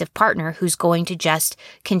abusive partner who's going to just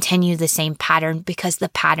continue the same pattern, because the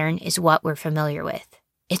pattern is what we're familiar with.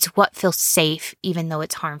 It's what feels safe, even though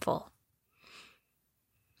it's harmful.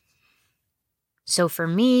 So for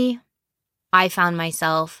me, I found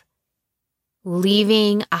myself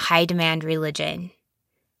leaving a high demand religion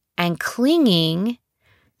and clinging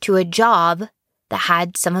to a job that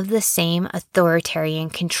had some of the same authoritarian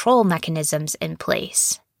control mechanisms in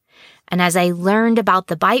place. And as I learned about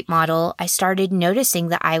the BITE model, I started noticing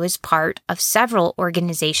that I was part of several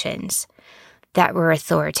organizations that were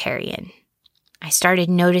authoritarian. I started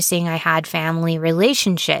noticing I had family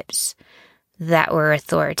relationships that were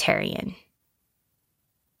authoritarian.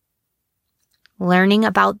 Learning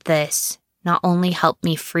about this not only helped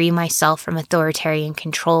me free myself from authoritarian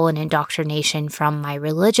control and indoctrination from my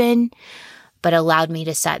religion, but allowed me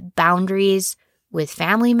to set boundaries with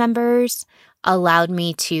family members, allowed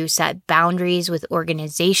me to set boundaries with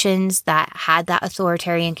organizations that had that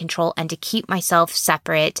authoritarian control, and to keep myself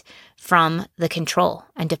separate from the control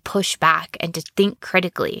and to push back and to think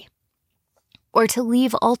critically, or to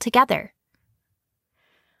leave altogether.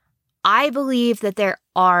 I believe that there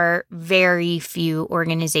are very few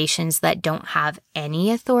organizations that don't have any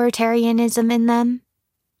authoritarianism in them.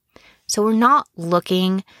 So we're not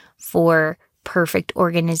looking for perfect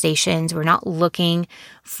organizations. We're not looking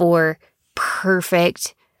for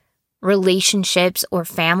perfect relationships or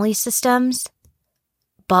family systems,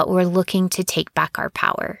 but we're looking to take back our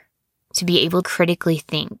power, to be able to critically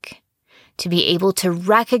think, to be able to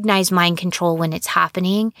recognize mind control when it's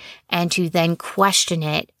happening, and to then question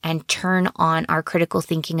it and turn on our critical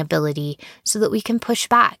thinking ability so that we can push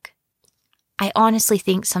back. I honestly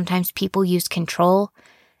think sometimes people use control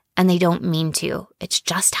and they don't mean to. It's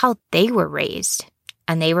just how they were raised.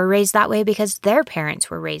 And they were raised that way because their parents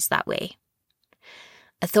were raised that way.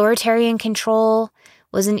 Authoritarian control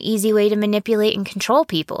was an easy way to manipulate and control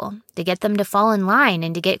people, to get them to fall in line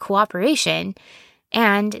and to get cooperation.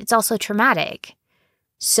 And it's also traumatic.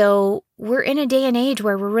 So we're in a day and age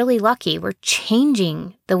where we're really lucky. We're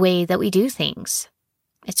changing the way that we do things.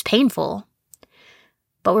 It's painful,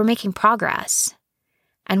 but we're making progress.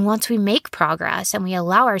 And once we make progress and we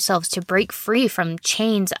allow ourselves to break free from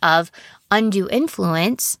chains of undue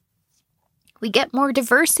influence, we get more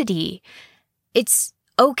diversity. It's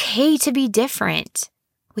okay to be different.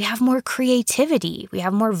 We have more creativity. We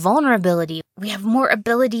have more vulnerability. We have more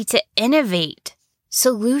ability to innovate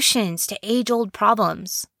solutions to age-old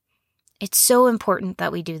problems. It's so important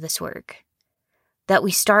that we do this work, that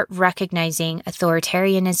we start recognizing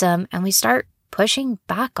authoritarianism and we start pushing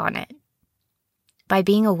back on it by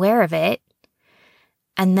being aware of it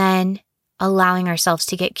and then allowing ourselves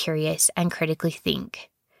to get curious and critically think.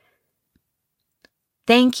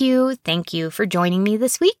 Thank you for joining me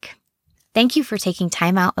this week. Thank you for taking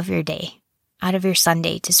time out of your day, out of your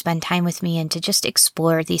Sunday, to spend time with me and to just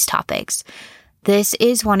explore these topics. This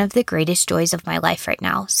is one of the greatest joys of my life right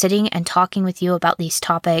now, sitting and talking with you about these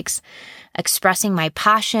topics, expressing my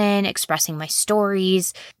passion, expressing my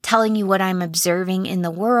stories, telling you what I'm observing in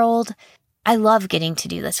the world. I love getting to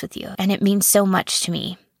do this with you, and it means so much to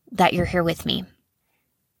me that you're here with me.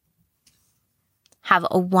 Have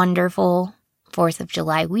a wonderful 4th of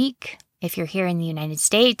July week if you're here in the United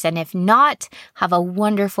States, and if not, have a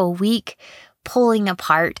wonderful week pulling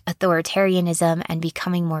apart authoritarianism and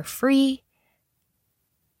becoming more free.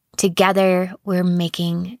 Together, we're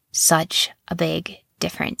making such a big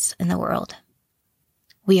difference in the world.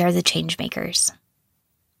 We are the change makers,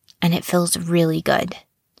 and it feels really good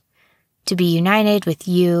to be united with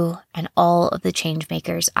you and all of the change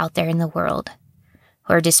makers out there in the world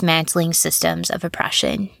who are dismantling systems of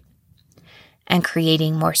oppression and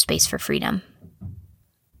creating more space for freedom.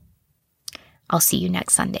 I'll see you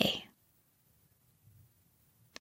next Sunday.